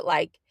kids but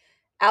like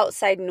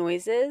outside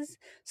noises.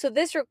 So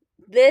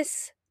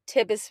this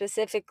tip is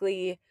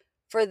specifically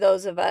for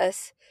those of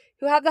us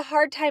who have the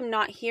hard time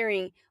not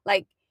hearing.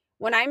 Like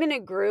when I'm in a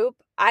group,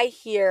 I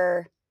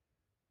hear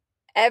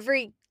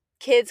every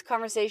kids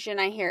conversation,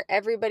 I hear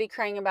everybody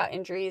crying about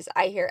injuries,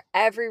 I hear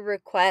every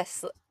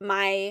request.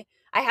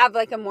 I have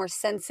like a more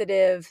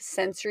sensitive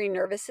sensory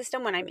nervous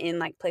system when I'm in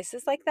like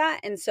places like that.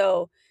 And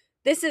so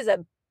this is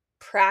a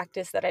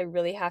practice that I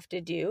really have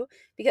to do,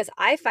 because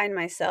I find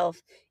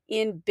myself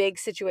in big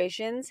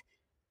situations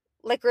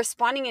like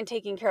responding and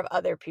taking care of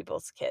other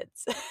people's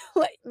kids.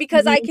 Like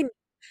because Mhm.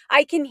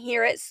 I can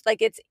hear it,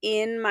 like it's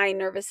in my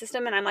nervous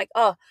system, and I'm like,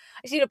 "Oh,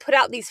 I just need to put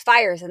out these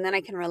fires and then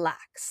I can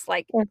relax."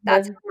 Like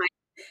that's Uh-huh. how my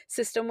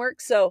system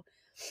works. So,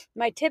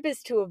 my tip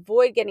is to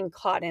avoid getting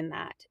caught in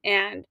that.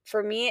 And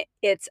for me,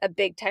 it's a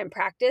big time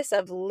practice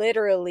of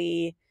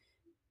literally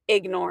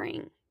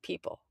ignoring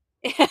people.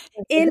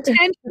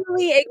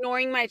 Intentionally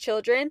ignoring my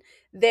children.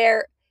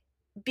 They're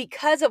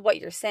because of what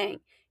you're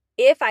saying.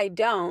 If I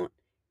don't,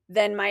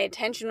 then my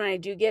attention when I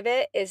do give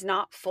it is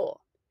not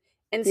full.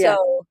 And Yeah.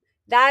 so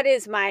that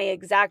is my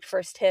exact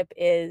first tip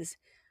is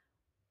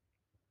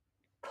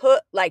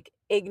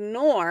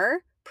ignore,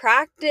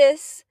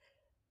 practice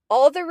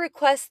all the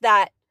requests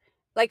that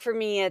like for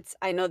me,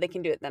 I know they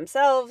can do it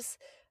themselves.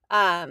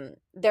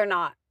 They're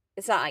not,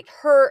 it's not like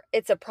hurt.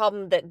 It's a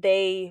problem that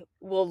they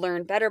will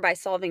learn better by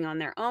solving on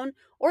their own,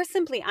 or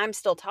simply I'm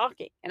still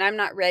talking and I'm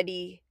not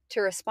ready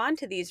to respond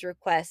to these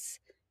requests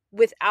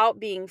without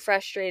being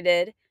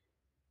frustrated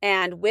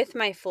and with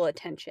my full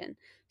attention.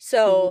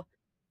 Mhm. So,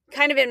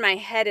 kind of in my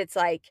head, it's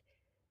like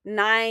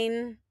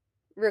 9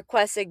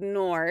 requests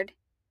ignored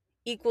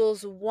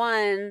equals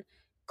 1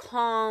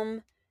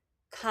 calm,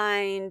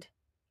 kind,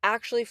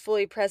 actually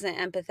fully present,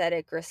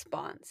 empathetic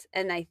response.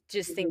 And I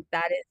just Mhm. think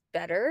that is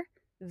better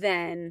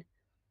than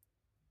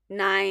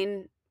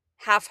 9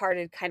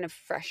 half-hearted, kind of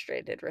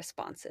frustrated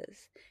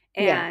responses.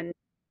 Yeah. And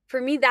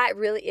for me,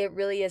 it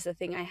really is a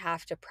thing I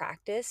have to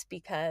practice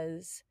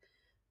because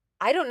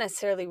I don't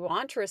necessarily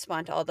want to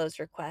respond to all those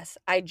requests.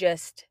 I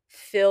just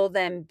feel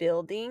them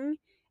building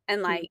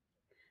and Mhm. like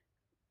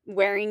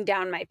wearing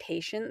down my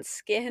patient's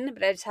skin,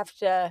 but I just have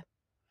to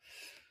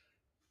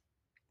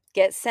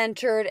get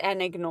centered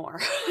and ignore.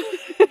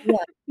 Yeah.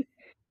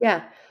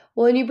 Yeah.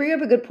 Well, and you bring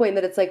up a good point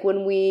that it's like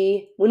when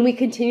we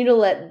continue to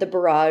let the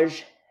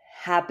barrage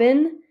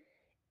happen,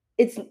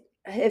 it's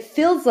it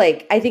feels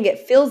like I think it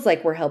feels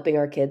like we're helping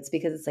our kids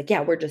because it's like,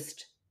 yeah, we're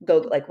just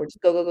go, go,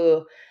 go,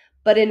 go.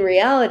 But in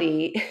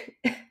reality,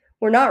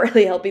 we're not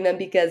really helping them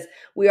because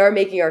we are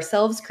making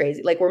ourselves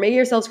crazy. Like we're making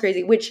ourselves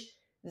crazy, which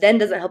then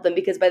doesn't help them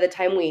because by the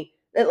time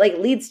it like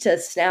leads to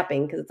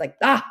snapping because it's like,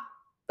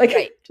 like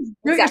Right. just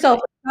do it yourself,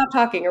 Exactly. stop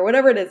talking or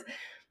whatever it is.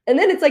 And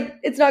then it's like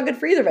it's not good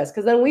for either of us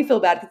because then we feel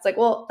bad. It's like,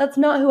 well, that's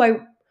not who I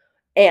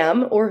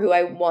am or who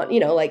I want,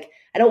 like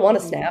I don't want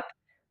to Mhm. snap,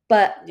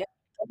 but Yep.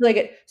 I feel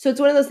like so it's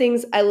one of those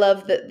things I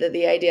love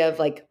the idea of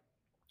like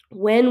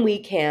when we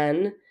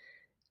can,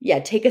 yeah,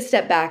 take a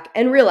step back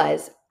and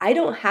realize I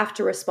don't have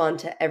to respond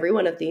to every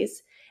one of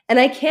these. And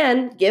I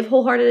can give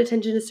wholehearted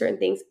attention to certain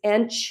things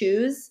and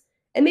choose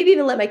and maybe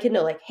even let my kid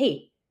know, like,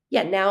 hey,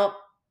 yeah, now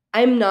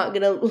I'm not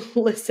gonna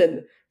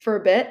listen for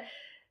a bit.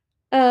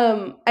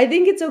 I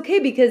think it's okay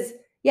because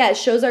yeah, it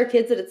shows our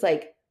kids that it's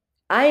like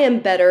I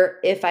am better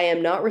if I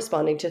am not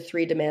responding to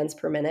 3 demands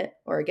per minute.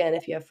 Or again,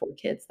 if you have 4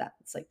 kids,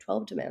 that's like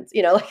 12 demands.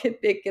 Like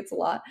it gets a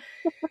lot.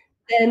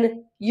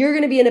 Then you're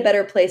going to be in a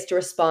better place to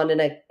respond in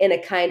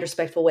a kind,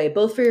 respectful way,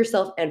 both for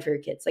yourself and for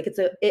your kids. Like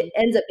it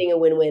ends up being a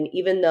win-win,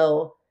 even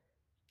though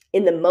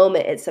in the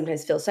moment it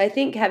sometimes feels. So I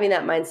think having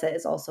that mindset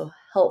is also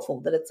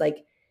helpful. That it's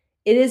like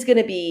it is going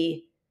to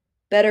be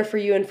better for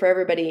you and for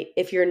everybody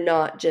if you're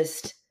not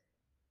just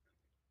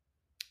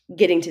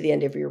getting to the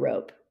end of your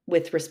rope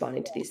with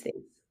responding to these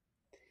things.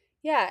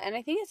 Yeah, and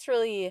I think it's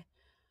really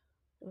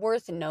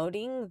worth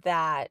noting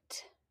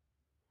that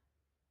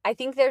I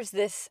think there's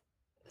this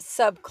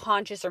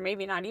subconscious or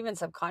maybe not even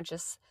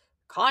subconscious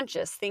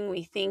conscious thing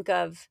we think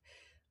of,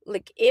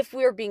 like if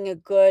we're being a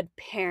good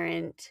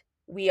parent,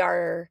 we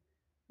are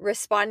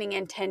responding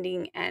and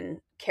tending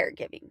and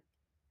caregiving.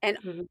 And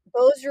Mhm,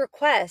 those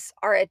requests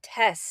are a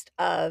test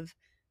of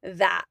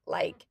that.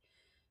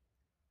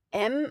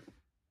 Am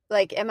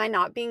am I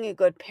not being a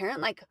good parent?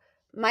 Like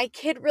my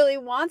kid really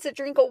wants a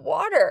drink of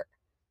water.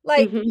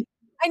 Like mhm,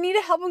 I need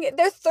to help them get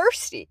they're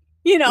thirsty,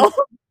 you know?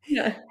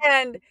 yeah,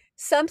 And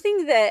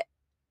something that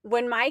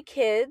when my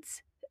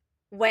kids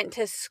went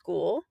to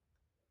school,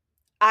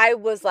 I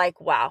was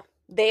like, wow,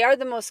 they are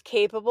the most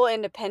capable,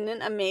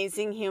 independent,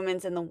 amazing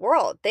humans in the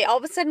world. They all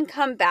of a sudden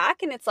come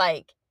back and it's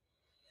like,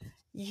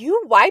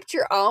 you wiped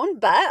your own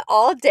butt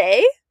all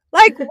day?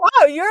 Like,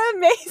 wow, you're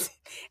amazing.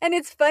 And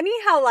it's funny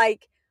how,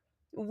 like,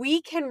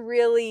 we can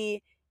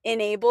really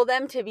enable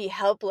them to be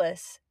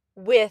helpless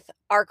with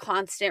our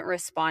constant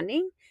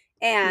responding.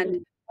 And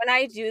mhm, when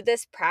I do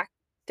this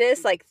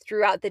practice, like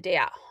throughout the day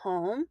at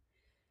home,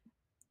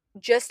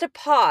 just to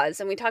pause,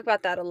 and we talk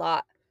about that a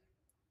lot,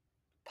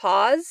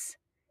 pause,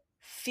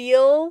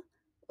 feel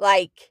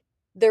like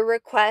the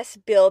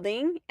request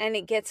building and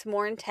it gets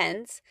more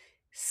intense.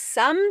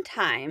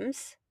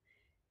 Sometimes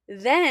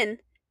then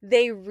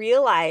they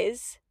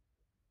realize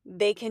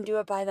they can do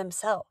it by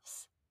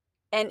themselves.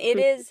 And it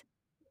mhm, is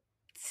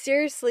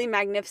seriously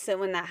magnificent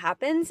when that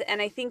happens.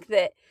 And I think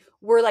that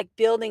we're like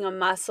building a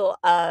muscle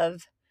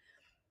of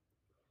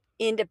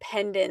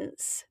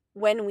independence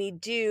when we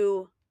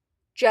do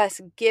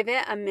just give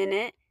it a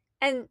minute.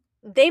 And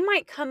they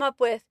might come up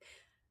with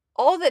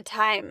all the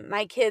time,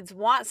 my kids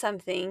want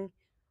something,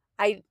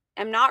 I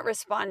am not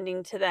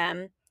responding to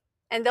them,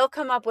 and they'll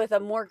come up with a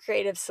more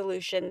creative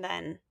solution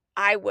than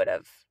I would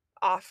have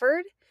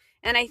offered.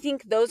 And I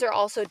think those are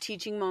also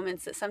teaching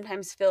moments that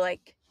sometimes feel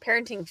like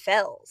parenting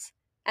fails.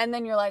 And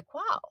then you're like,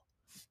 wow,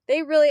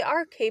 they really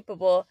are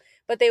capable,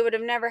 but they would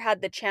have never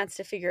had the chance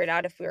to figure it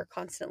out if we were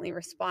constantly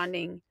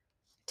responding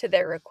to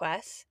their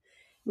requests.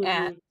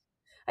 And mhm.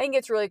 I think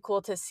it's really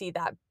cool to see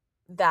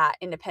that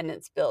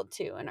independence build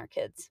too in our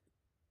kids.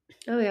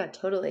 Oh yeah,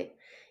 totally.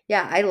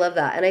 Yeah, I love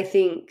that. And I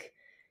think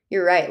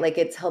you're right. Like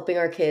it's helping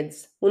our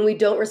kids when we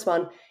don't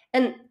respond.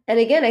 And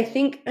again, I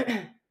think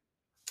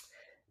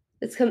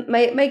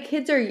my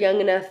kids are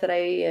young enough that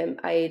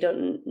I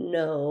don't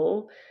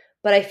know,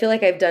 but I feel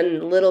like I've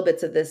done little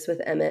bits of this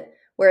with Emmett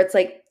where it's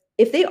like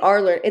if they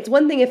are learn it's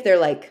one thing if they're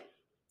like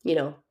you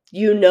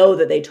know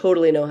that they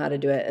totally know how to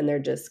do it and they're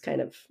just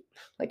kind of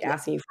like Yeah.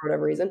 asking you for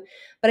whatever reason.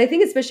 But I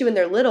think especially when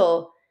they're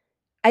little,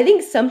 I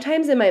think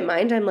sometimes in my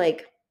mind,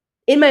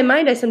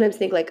 I sometimes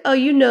think like, oh,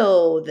 you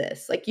know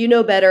this, like, you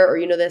know better or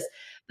you know this.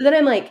 But then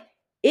I'm like,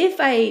 if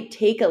I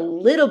take a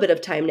little bit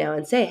of time now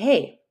and say,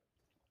 hey,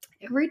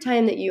 every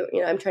time that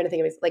I'm trying to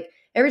think of it, like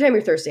every time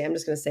you're thirsty, I'm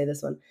just going to say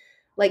this one,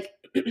 like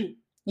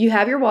you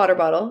have your water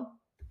bottle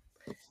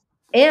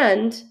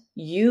and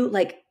you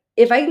like,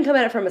 if I can come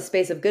at it from a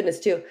space of goodness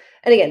too.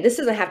 And again, this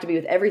doesn't have to be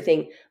with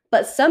everything,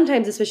 but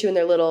sometimes, especially when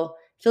they're little,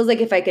 feels like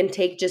if I can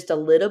take just a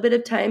little bit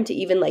of time to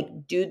even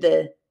like do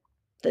the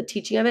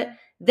teaching of it,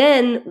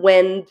 then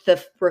when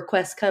the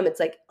requests come, it's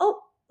like, oh,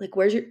 like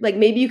where's your, like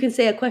maybe you can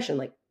say a question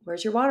like,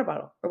 where's your water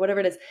bottle or whatever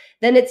it is.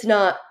 Then it's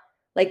not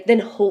like, then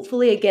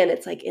hopefully again,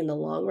 it's like in the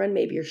long run,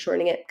 maybe you're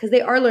shortening it because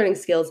they are learning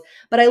skills.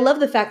 But I love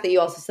the fact that you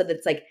also said that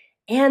it's like,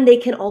 and they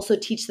can also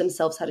teach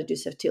themselves how to do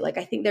stuff too. Like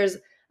I think there's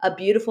a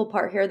beautiful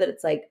part here that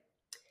it's like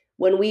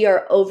when we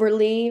are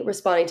overly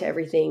responding to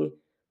everything,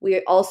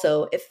 we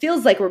also, it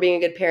feels like we're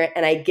being a good parent.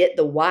 And I get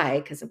the why,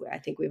 because I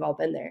think we've all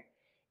been there.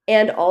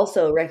 And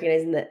also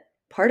recognizing that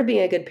part of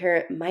being a good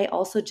parent might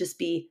also just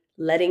be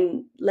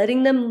letting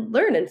them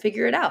learn and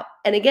figure it out.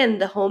 And again,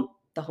 the home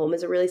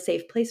is a really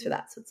safe place for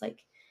that. So it's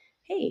like,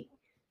 hey,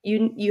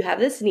 you have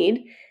this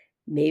need.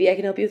 Maybe I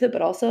can help you with it,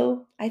 but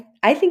also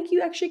I think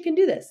you actually can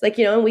do this. Like,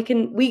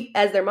 and we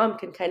as their mom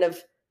can kind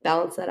of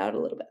balance that out a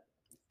little bit.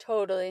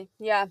 Totally.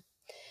 Yeah.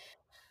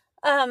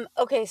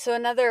 Okay, so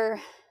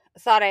another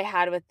thought I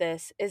had with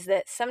this is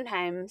that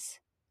sometimes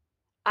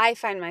I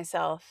find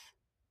myself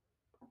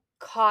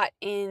caught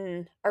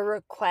in a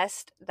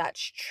request that's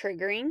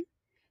triggering.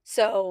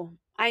 So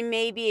I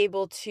may be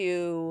able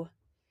to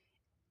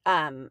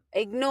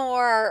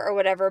ignore or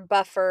whatever,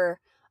 buffer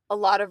a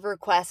lot of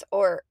requests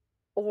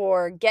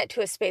or get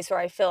to a space where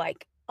I feel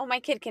like, oh, my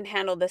kid can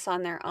handle this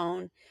on their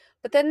own.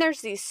 But then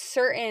there's these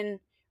certain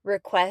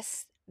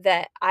requests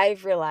that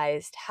I've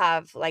realized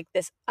have like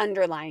this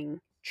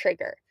underlying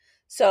trigger.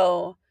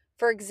 So,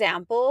 for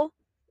example,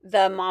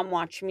 the mom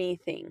watch me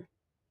thing.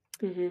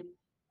 Hmm.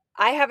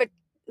 I have a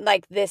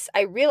like this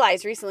I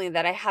realized recently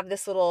that I have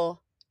this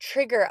little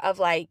trigger of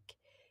like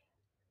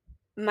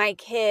my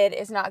kid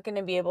is not going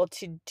to be able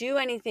to do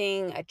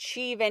anything,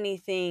 achieve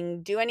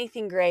anything, do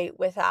anything great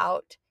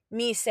without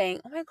me saying,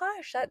 "Oh my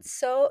gosh,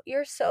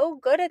 you're so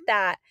good at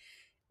that."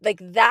 Like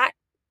that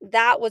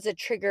was a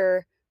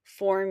trigger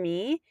for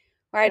me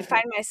where I'd Uh-huh.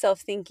 find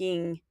myself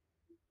thinking,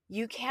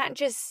 "You can't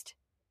just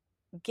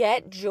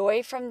get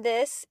joy from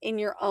this in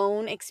your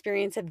own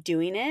experience of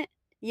doing it."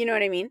 You know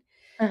what I mean?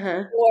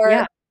 Uh-huh. Or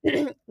Yeah.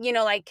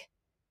 like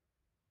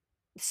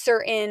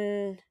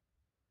certain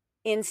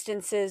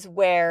instances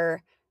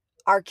where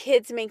our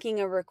kids making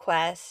a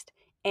request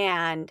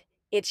and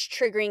it's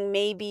triggering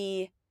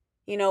maybe,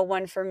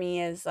 one for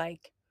me is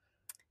like,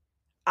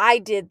 I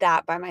did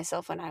that by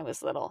myself when I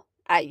was little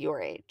at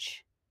your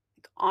age.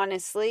 Like,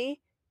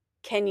 honestly,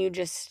 can you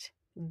just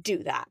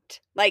do that?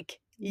 Like,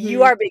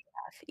 you Mhm. are big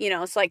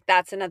enough, it's like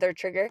that's another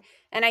trigger.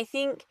 And I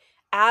think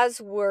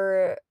as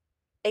we're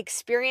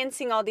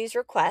experiencing all these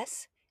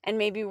requests and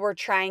maybe we're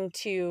trying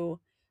to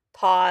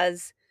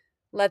pause,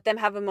 let them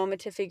have a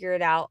moment to figure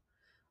it out.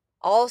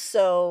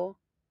 Also,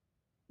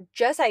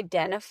 just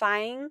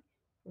identifying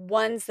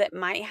ones that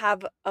might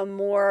have a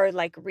more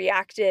like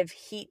reactive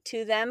heat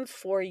to them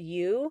for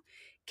you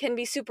can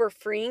be super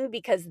freeing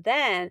because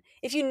then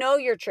if you know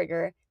your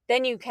trigger,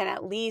 then you can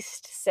at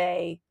least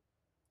say,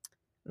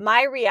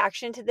 my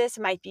reaction to this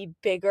might be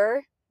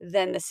bigger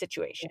than the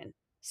situation.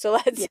 So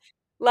Yeah.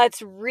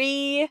 let's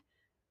re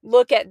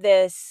look at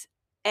this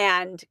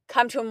and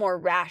come to a more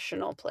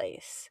rational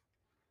place.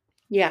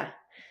 Yeah.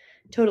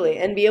 Totally,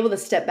 and be able to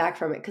step back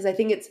from it because I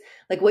think it's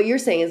like what you're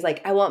saying is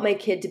like I want my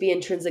kid to be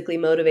intrinsically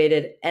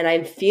motivated and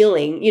I'm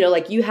feeling,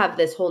 like you have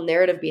this whole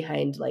narrative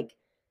behind like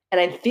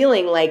and I'm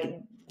feeling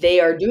like they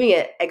are doing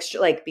it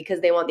extra like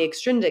because they want the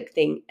extrinsic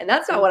thing and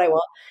that's not Mm, what I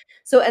want.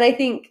 So and I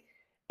think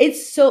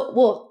it's so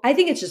well, I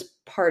think it's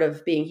just part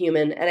of being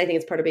human and I think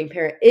it's part of being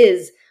parent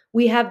is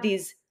we have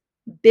these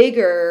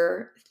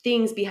bigger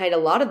things behind a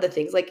lot of the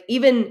things. Like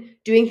even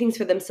doing things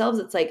for themselves,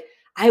 it's like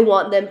I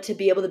want them to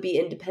be able to be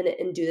independent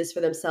and do this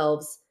for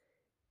themselves.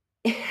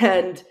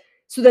 And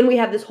so then we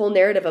have this whole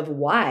narrative of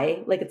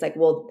why. Like it's like,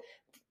 well,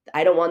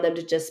 I don't want them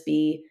to just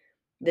be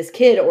this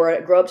kid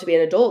or grow up to be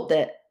an adult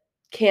that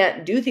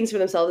can't do things for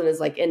themselves and is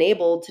like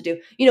enabled to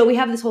do. We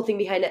have this whole thing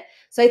behind it.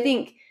 So I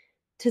think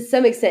to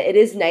some extent it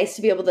is nice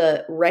to be able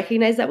to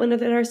recognize that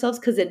within ourselves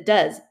because it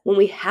does when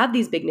we have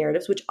these big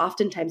narratives, which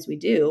oftentimes we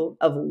do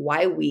of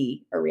why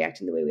we are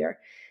reacting the way we are,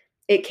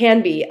 it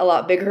can be a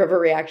lot bigger of a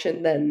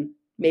reaction than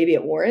maybe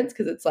it warrants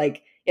because it's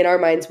like in our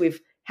minds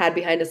we've had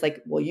behind us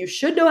like, well, you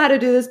should know how to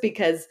do this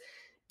because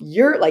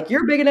you're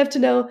big enough to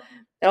know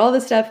and all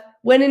this stuff.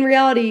 When in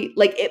reality,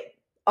 like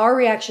our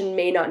reaction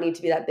may not need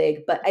to be that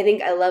big. But I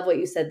think I love what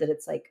you said that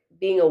it's like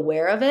being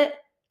aware of it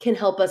can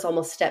help us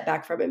almost step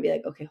back from it and be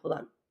like, okay, hold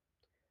on.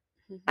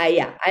 mhm.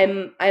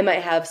 I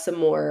might have some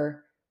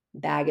more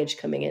baggage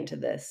coming into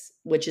this,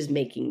 which is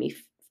making me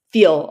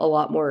feel a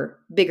lot more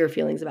bigger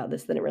feelings about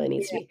this than it really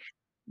needs to be.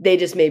 They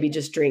just maybe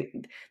just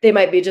drink. They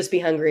might be just be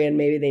hungry and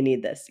maybe they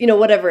need this,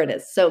 whatever it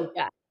is. So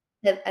Yeah.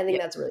 I think Yeah.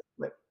 that's really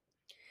smart.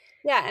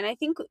 Yeah, and I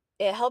think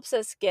it helps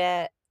us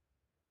get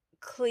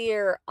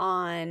clear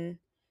on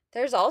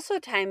there's also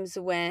times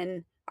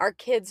when our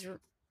kids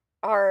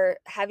are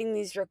having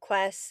these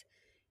requests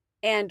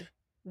and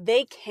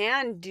they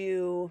can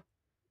do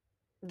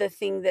the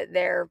thing that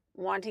they're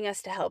wanting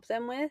us to help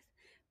them with,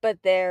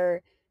 but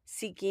they're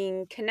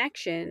seeking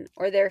connection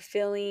or they're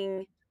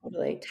feeling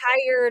Totally.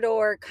 tired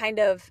or kind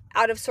of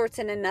out of sorts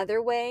in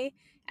another way,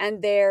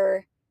 and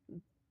they're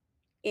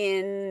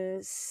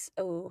in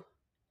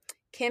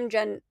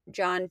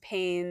John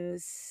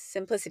Payne's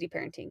Simplicity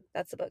Parenting.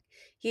 That's the book.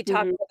 He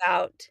talked Mhm.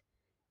 about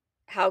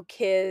how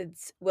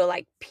kids will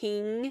like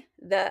ping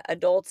the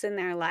adults in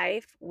their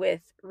life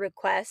with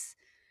requests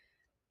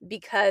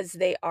because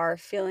they are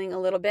feeling a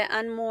little bit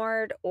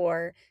unmoored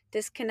or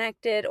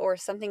disconnected or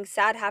something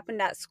sad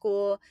happened at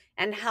school,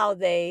 and how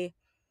they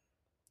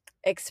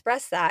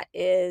express that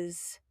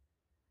is,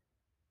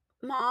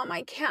 "Mom,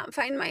 I can't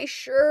find my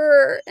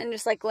shirt," and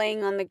just like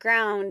laying on the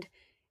ground.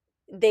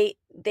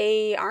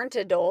 They aren't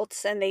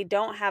adults and they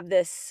don't have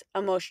this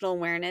emotional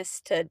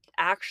awareness to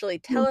actually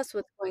tell us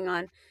what's going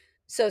on.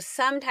 So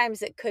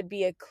sometimes it could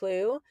be a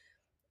clue.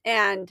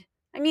 And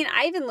I mean,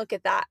 I even look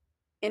at that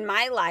in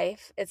my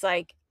life. It's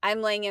like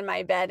I'm laying in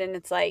my bed and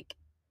it's like,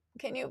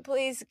 "Can you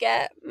please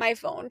get my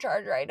phone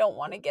charger? I don't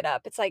want to get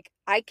up." It's like,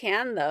 I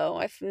can though.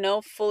 I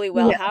know fully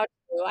well Yeah, how to.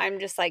 I'm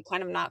just like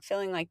kind of not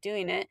feeling like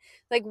doing it.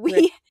 Like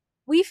right.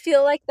 we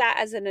feel like that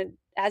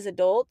as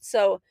adults.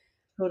 So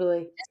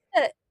Totally.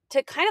 to,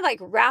 to kind of like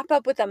wrap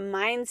up with a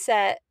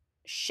mindset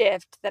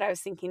shift that I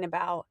was thinking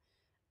about,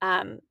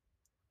 um,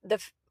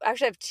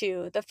 actually I have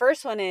two. The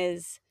first one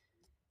is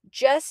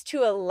just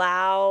to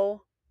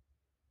allow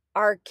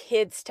our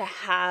kids to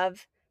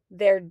have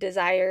their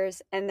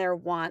desires and their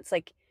wants.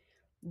 Like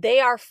they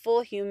are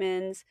full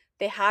humans.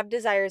 They have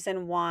desires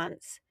and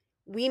wants.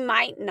 We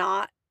might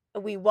not,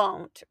 we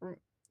won't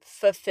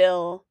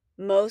fulfill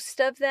most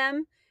of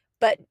them,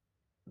 but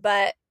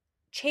but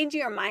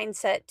changing your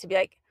mindset to be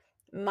like,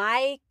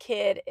 my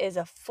kid is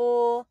a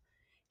full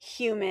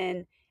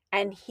human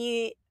and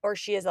he or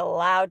she is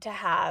allowed to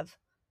have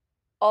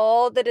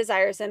all the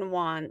desires and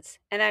wants,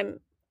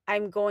 and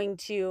I'm going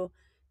to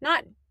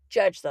not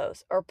judge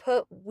those or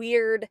put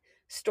weird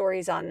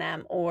stories on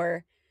them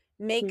or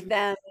make Mhm.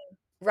 them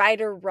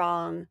right or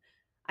wrong.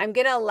 I'm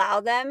going to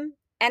allow them,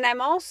 and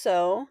I'm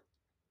also,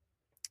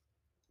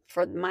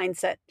 for the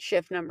mindset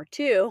shift number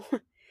 2,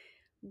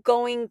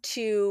 going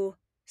to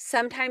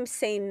sometimes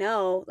say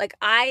no. Like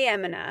I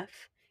am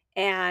enough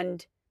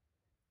and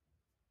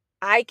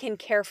I can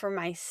care for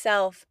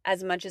myself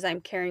as much as I'm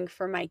caring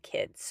for my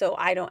kids. So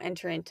I don't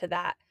enter into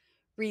that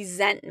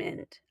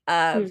resentment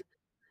Mm. of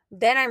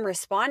then I'm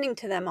responding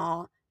to them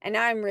all and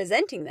now I'm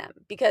resenting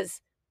them,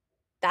 because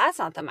that's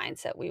not the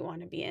mindset we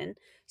want to be in.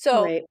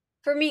 So Right.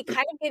 for me,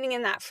 kind of getting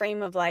in that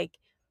frame of like,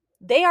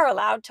 they are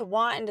allowed to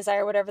want and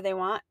desire whatever they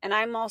want. And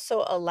I'm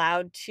also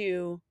allowed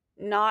to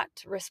not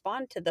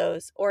respond to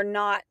those or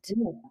not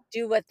Yeah.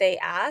 do what they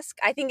ask,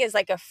 I think is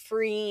like a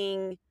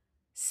freeing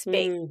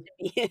space Mm. to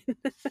be in.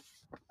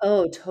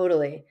 Oh,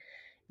 totally.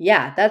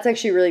 Yeah, that's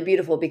actually really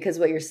beautiful because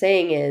what you're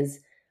saying is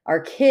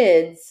our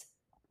kids,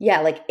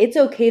 yeah, like it's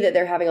okay that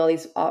they're having all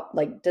these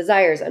like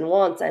desires and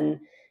wants and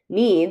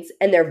needs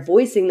and they're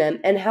voicing them,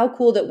 and how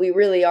cool that we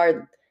really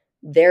are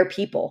their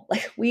people.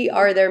 Like we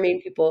are their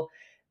main people,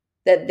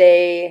 that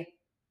they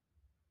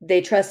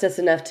trust us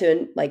enough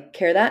to like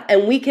care that,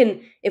 and we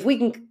can, if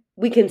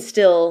we can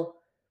still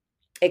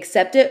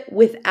accept it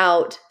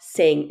without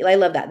saying, I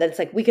love that it's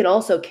like we can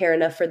also care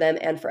enough for them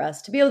and for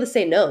us to be able to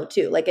say no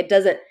too. Like it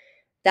doesn't,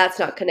 that's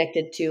not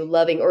connected to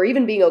loving or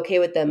even being okay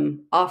with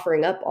them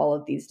offering up all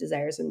of these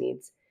desires and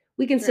needs.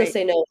 We can still Right.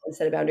 say no and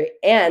set a boundary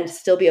and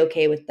still be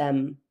okay with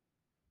them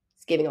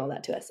giving all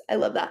that to us. I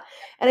love that.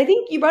 And I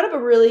think you brought up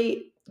a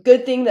really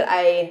good thing that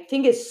I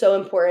think is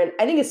so important.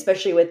 I think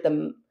especially with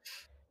the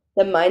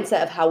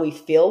mindset of how we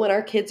feel when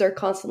our kids are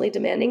constantly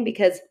demanding,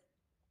 because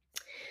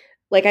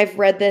like I've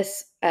read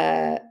this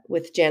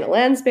with Janet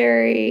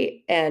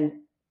Lansbury and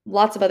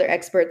lots of other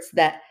experts,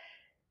 that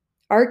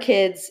our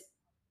kids,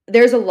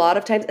 there's a lot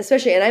of times,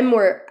 especially, and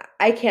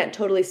I can't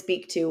totally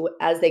speak to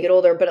as they get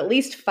older, but at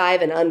least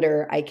 5 and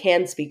under, I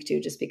can speak to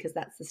just because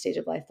that's the stage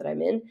of life that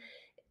I'm in,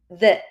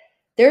 that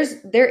there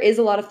is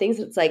a lot of things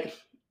that's like,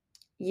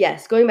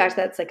 yes, going back to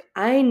that, it's like,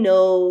 I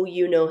know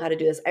you know how to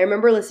do this. I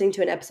remember listening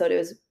to an episode, it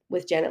was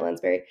with Janet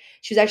Lansbury.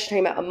 She was actually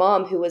talking about a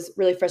mom who was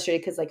really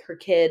frustrated because like her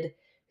kid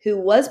who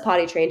was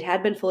potty trained,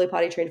 had been fully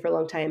potty trained for a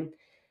long time,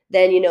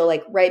 then,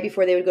 like right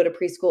before they would go to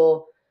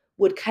preschool,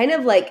 would kind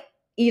of like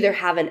either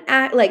have an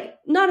act, like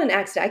not an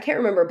accident, I can't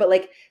remember, but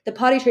like the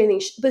potty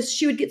training thing, but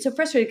she would get so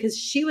frustrated because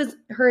she was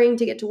hurrying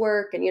to get to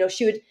work, and,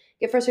 she would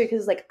get frustrated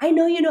because it's like, I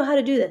know you know how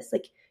to do this.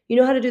 Like, you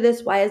know how to do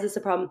this. Why is this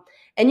a problem?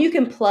 And you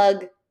can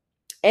plug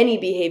any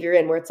behavior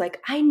in where it's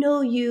like, I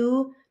know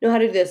you know how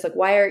to do this. Like,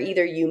 why are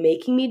either you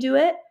making me do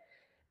it?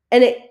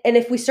 And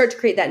if we start to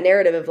create that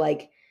narrative of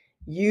like,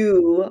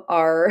 you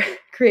are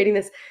creating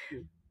this,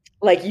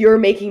 like you're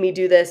making me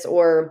do this,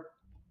 or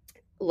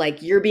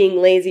like you're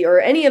being lazy, or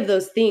any of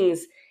those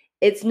things.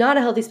 It's not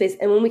a healthy space.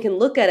 And when we can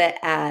look at it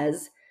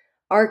as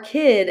our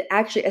kid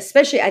actually,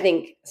 especially, I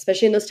think,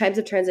 especially in those times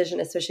of transition,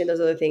 especially in those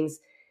other things,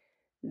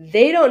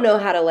 they don't know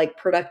how to like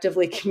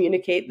productively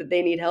communicate that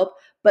they need help,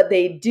 but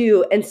they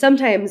do. And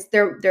sometimes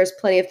there's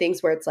plenty of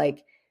things where it's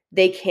like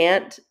they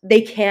can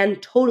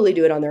totally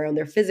do it on their own.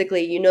 They're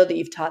physically, that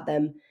you've taught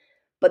them,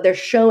 but they're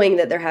showing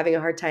that they're having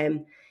a hard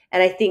time.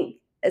 And I think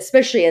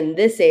especially in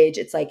this age,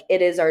 it's like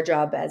it is our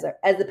job as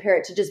the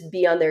parent to just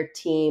be on their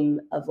team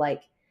of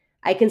like,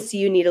 I can see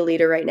you need a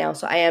leader right now,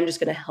 so I am just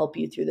going to help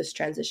you through this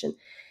transition.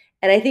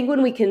 And I think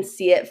when we can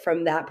see it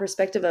from that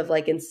perspective of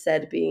like,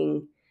 instead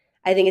being,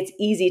 I think it's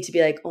easy to be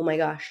like, oh my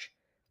gosh,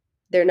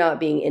 they're not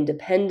being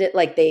independent.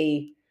 Like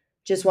they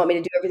just want me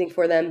to do everything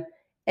for them.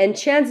 And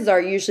chances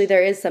are usually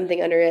there is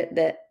something under it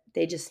that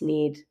they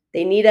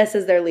need us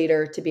as their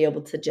leader to be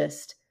able to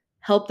just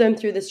help them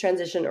through this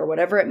transition or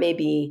whatever it may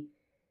be.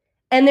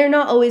 And they're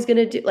not always going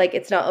to do, like,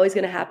 it's not always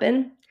going to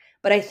happen.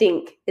 But I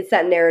think it's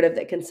that narrative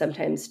that can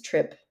sometimes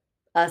trip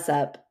us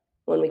up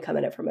when we come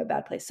at it from a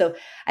bad place. So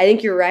I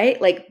think you're right.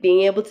 Like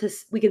being able to,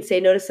 we can say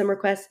no to some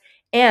requests.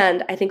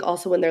 And I think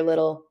also when they're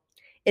little,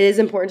 it is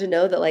important to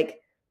know that like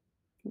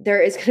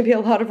there is going to be a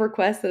lot of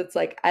requests that it's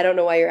like, I don't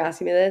know why you're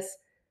asking me this,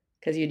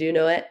 because you do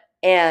know it.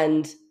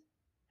 And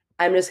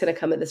I'm just going to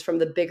come at this from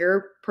the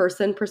bigger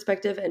person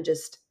perspective and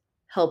just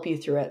help you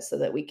through it so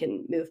that we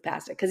can move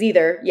past it. Because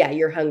either, yeah,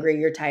 you're hungry,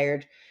 you're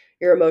tired,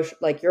 you're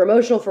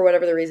emotional for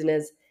whatever the reason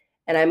is,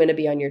 and I'm going to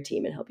be on your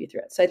team and help you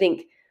through it. So I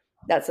think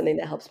that's something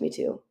that helps me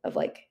too, of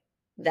like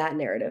that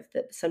narrative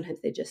that sometimes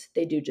they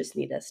do just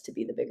need us to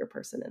be the bigger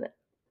person in it.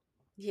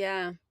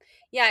 Yeah.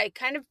 Yeah,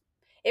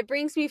 it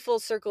brings me full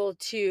circle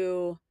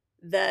to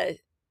the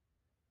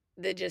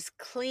just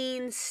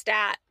clean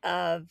stat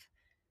of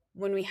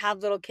when we have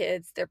little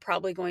kids, they're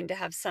probably going to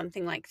have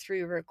something like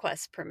 3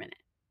 requests per minute.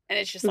 And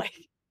it's just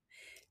like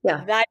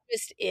Yeah. that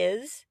just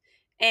is.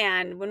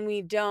 And when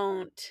we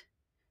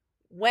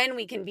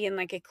can be in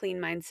like a clean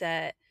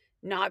mindset,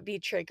 not be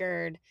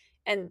triggered,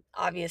 and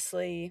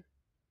obviously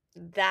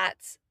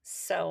that's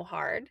so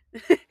hard.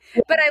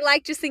 But I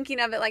like just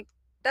thinking of it like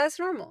that's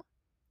normal.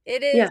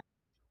 It is Yeah.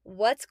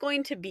 what's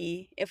going to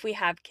be if we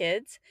have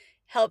kids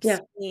helps Yeah.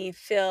 me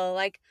feel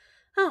like,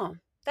 oh,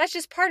 that's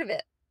just part of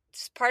it.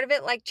 Just part of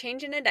it, like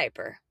changing a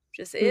diaper.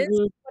 Just is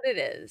Hmm. what it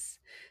is.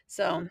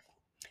 So,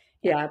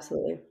 yeah, Yeah,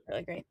 absolutely.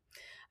 really great.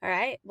 All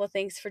right. Well,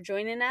 thanks for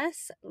joining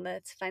us.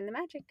 Let's find the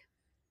magic.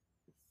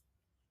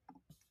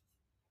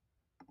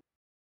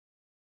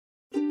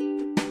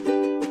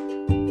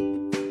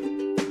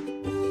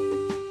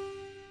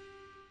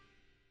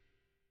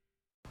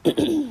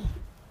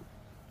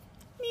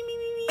 Me, me,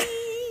 me, me.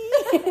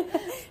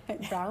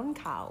 Brown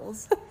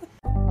cows.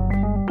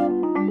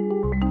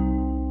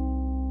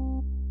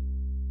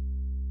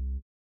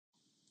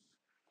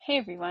 Hey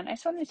everyone, I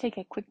just wanted to take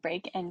a quick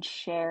break and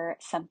share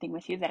something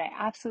with you that I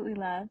absolutely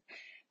love.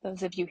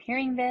 Those of you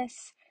hearing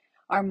this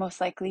are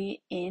most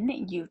likely in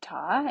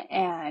Utah,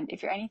 and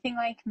if you're anything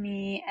like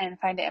me and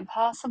find it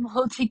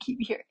impossible to keep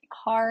your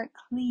car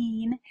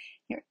clean,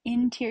 your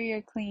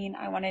interior clean,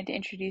 I wanted to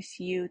introduce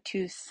you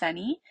to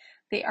Sunny.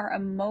 They are a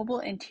mobile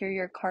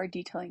interior car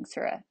detailing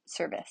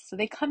service. So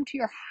they come to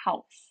your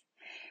house.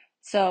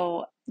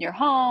 So you're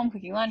home,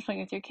 cooking lunch,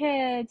 playing with your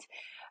kids,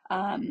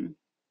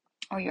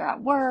 or you're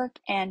at work,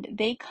 and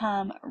they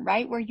come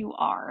right where you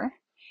are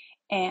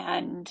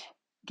and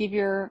give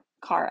your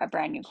car a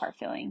brand new car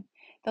feeling.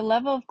 The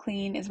level of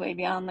clean is way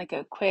beyond like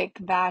a quick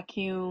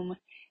vacuum.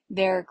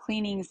 Their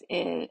cleanings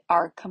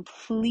are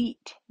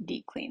complete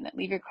deep clean that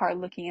leave your car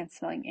looking and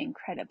smelling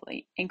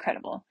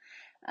incredible.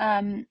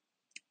 Um,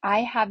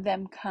 I have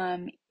them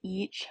come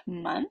each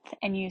month,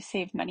 and you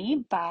save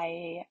money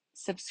by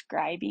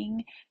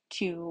subscribing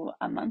to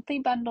a monthly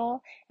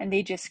bundle, and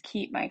they just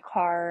keep my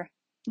car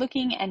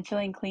looking and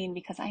feeling clean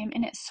because I am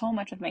in it so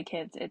much with my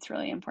kids. It's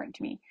really important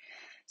to me.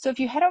 So if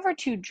you head over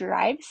to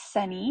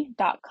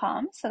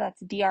drivesunny.com, so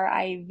that's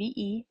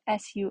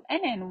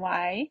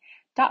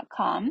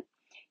drivesunny.com,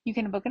 you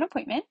can book an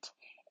appointment.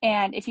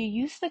 And if you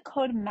use the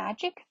code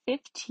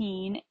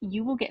MAGIC15,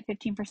 you will get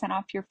 15%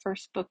 off your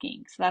first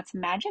booking. So that's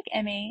MAGIC,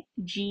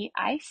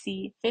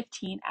 MAGIC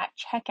 15 at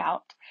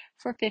checkout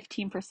for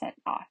 15%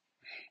 off.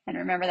 And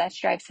remember, that's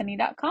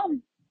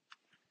drivesunny.com.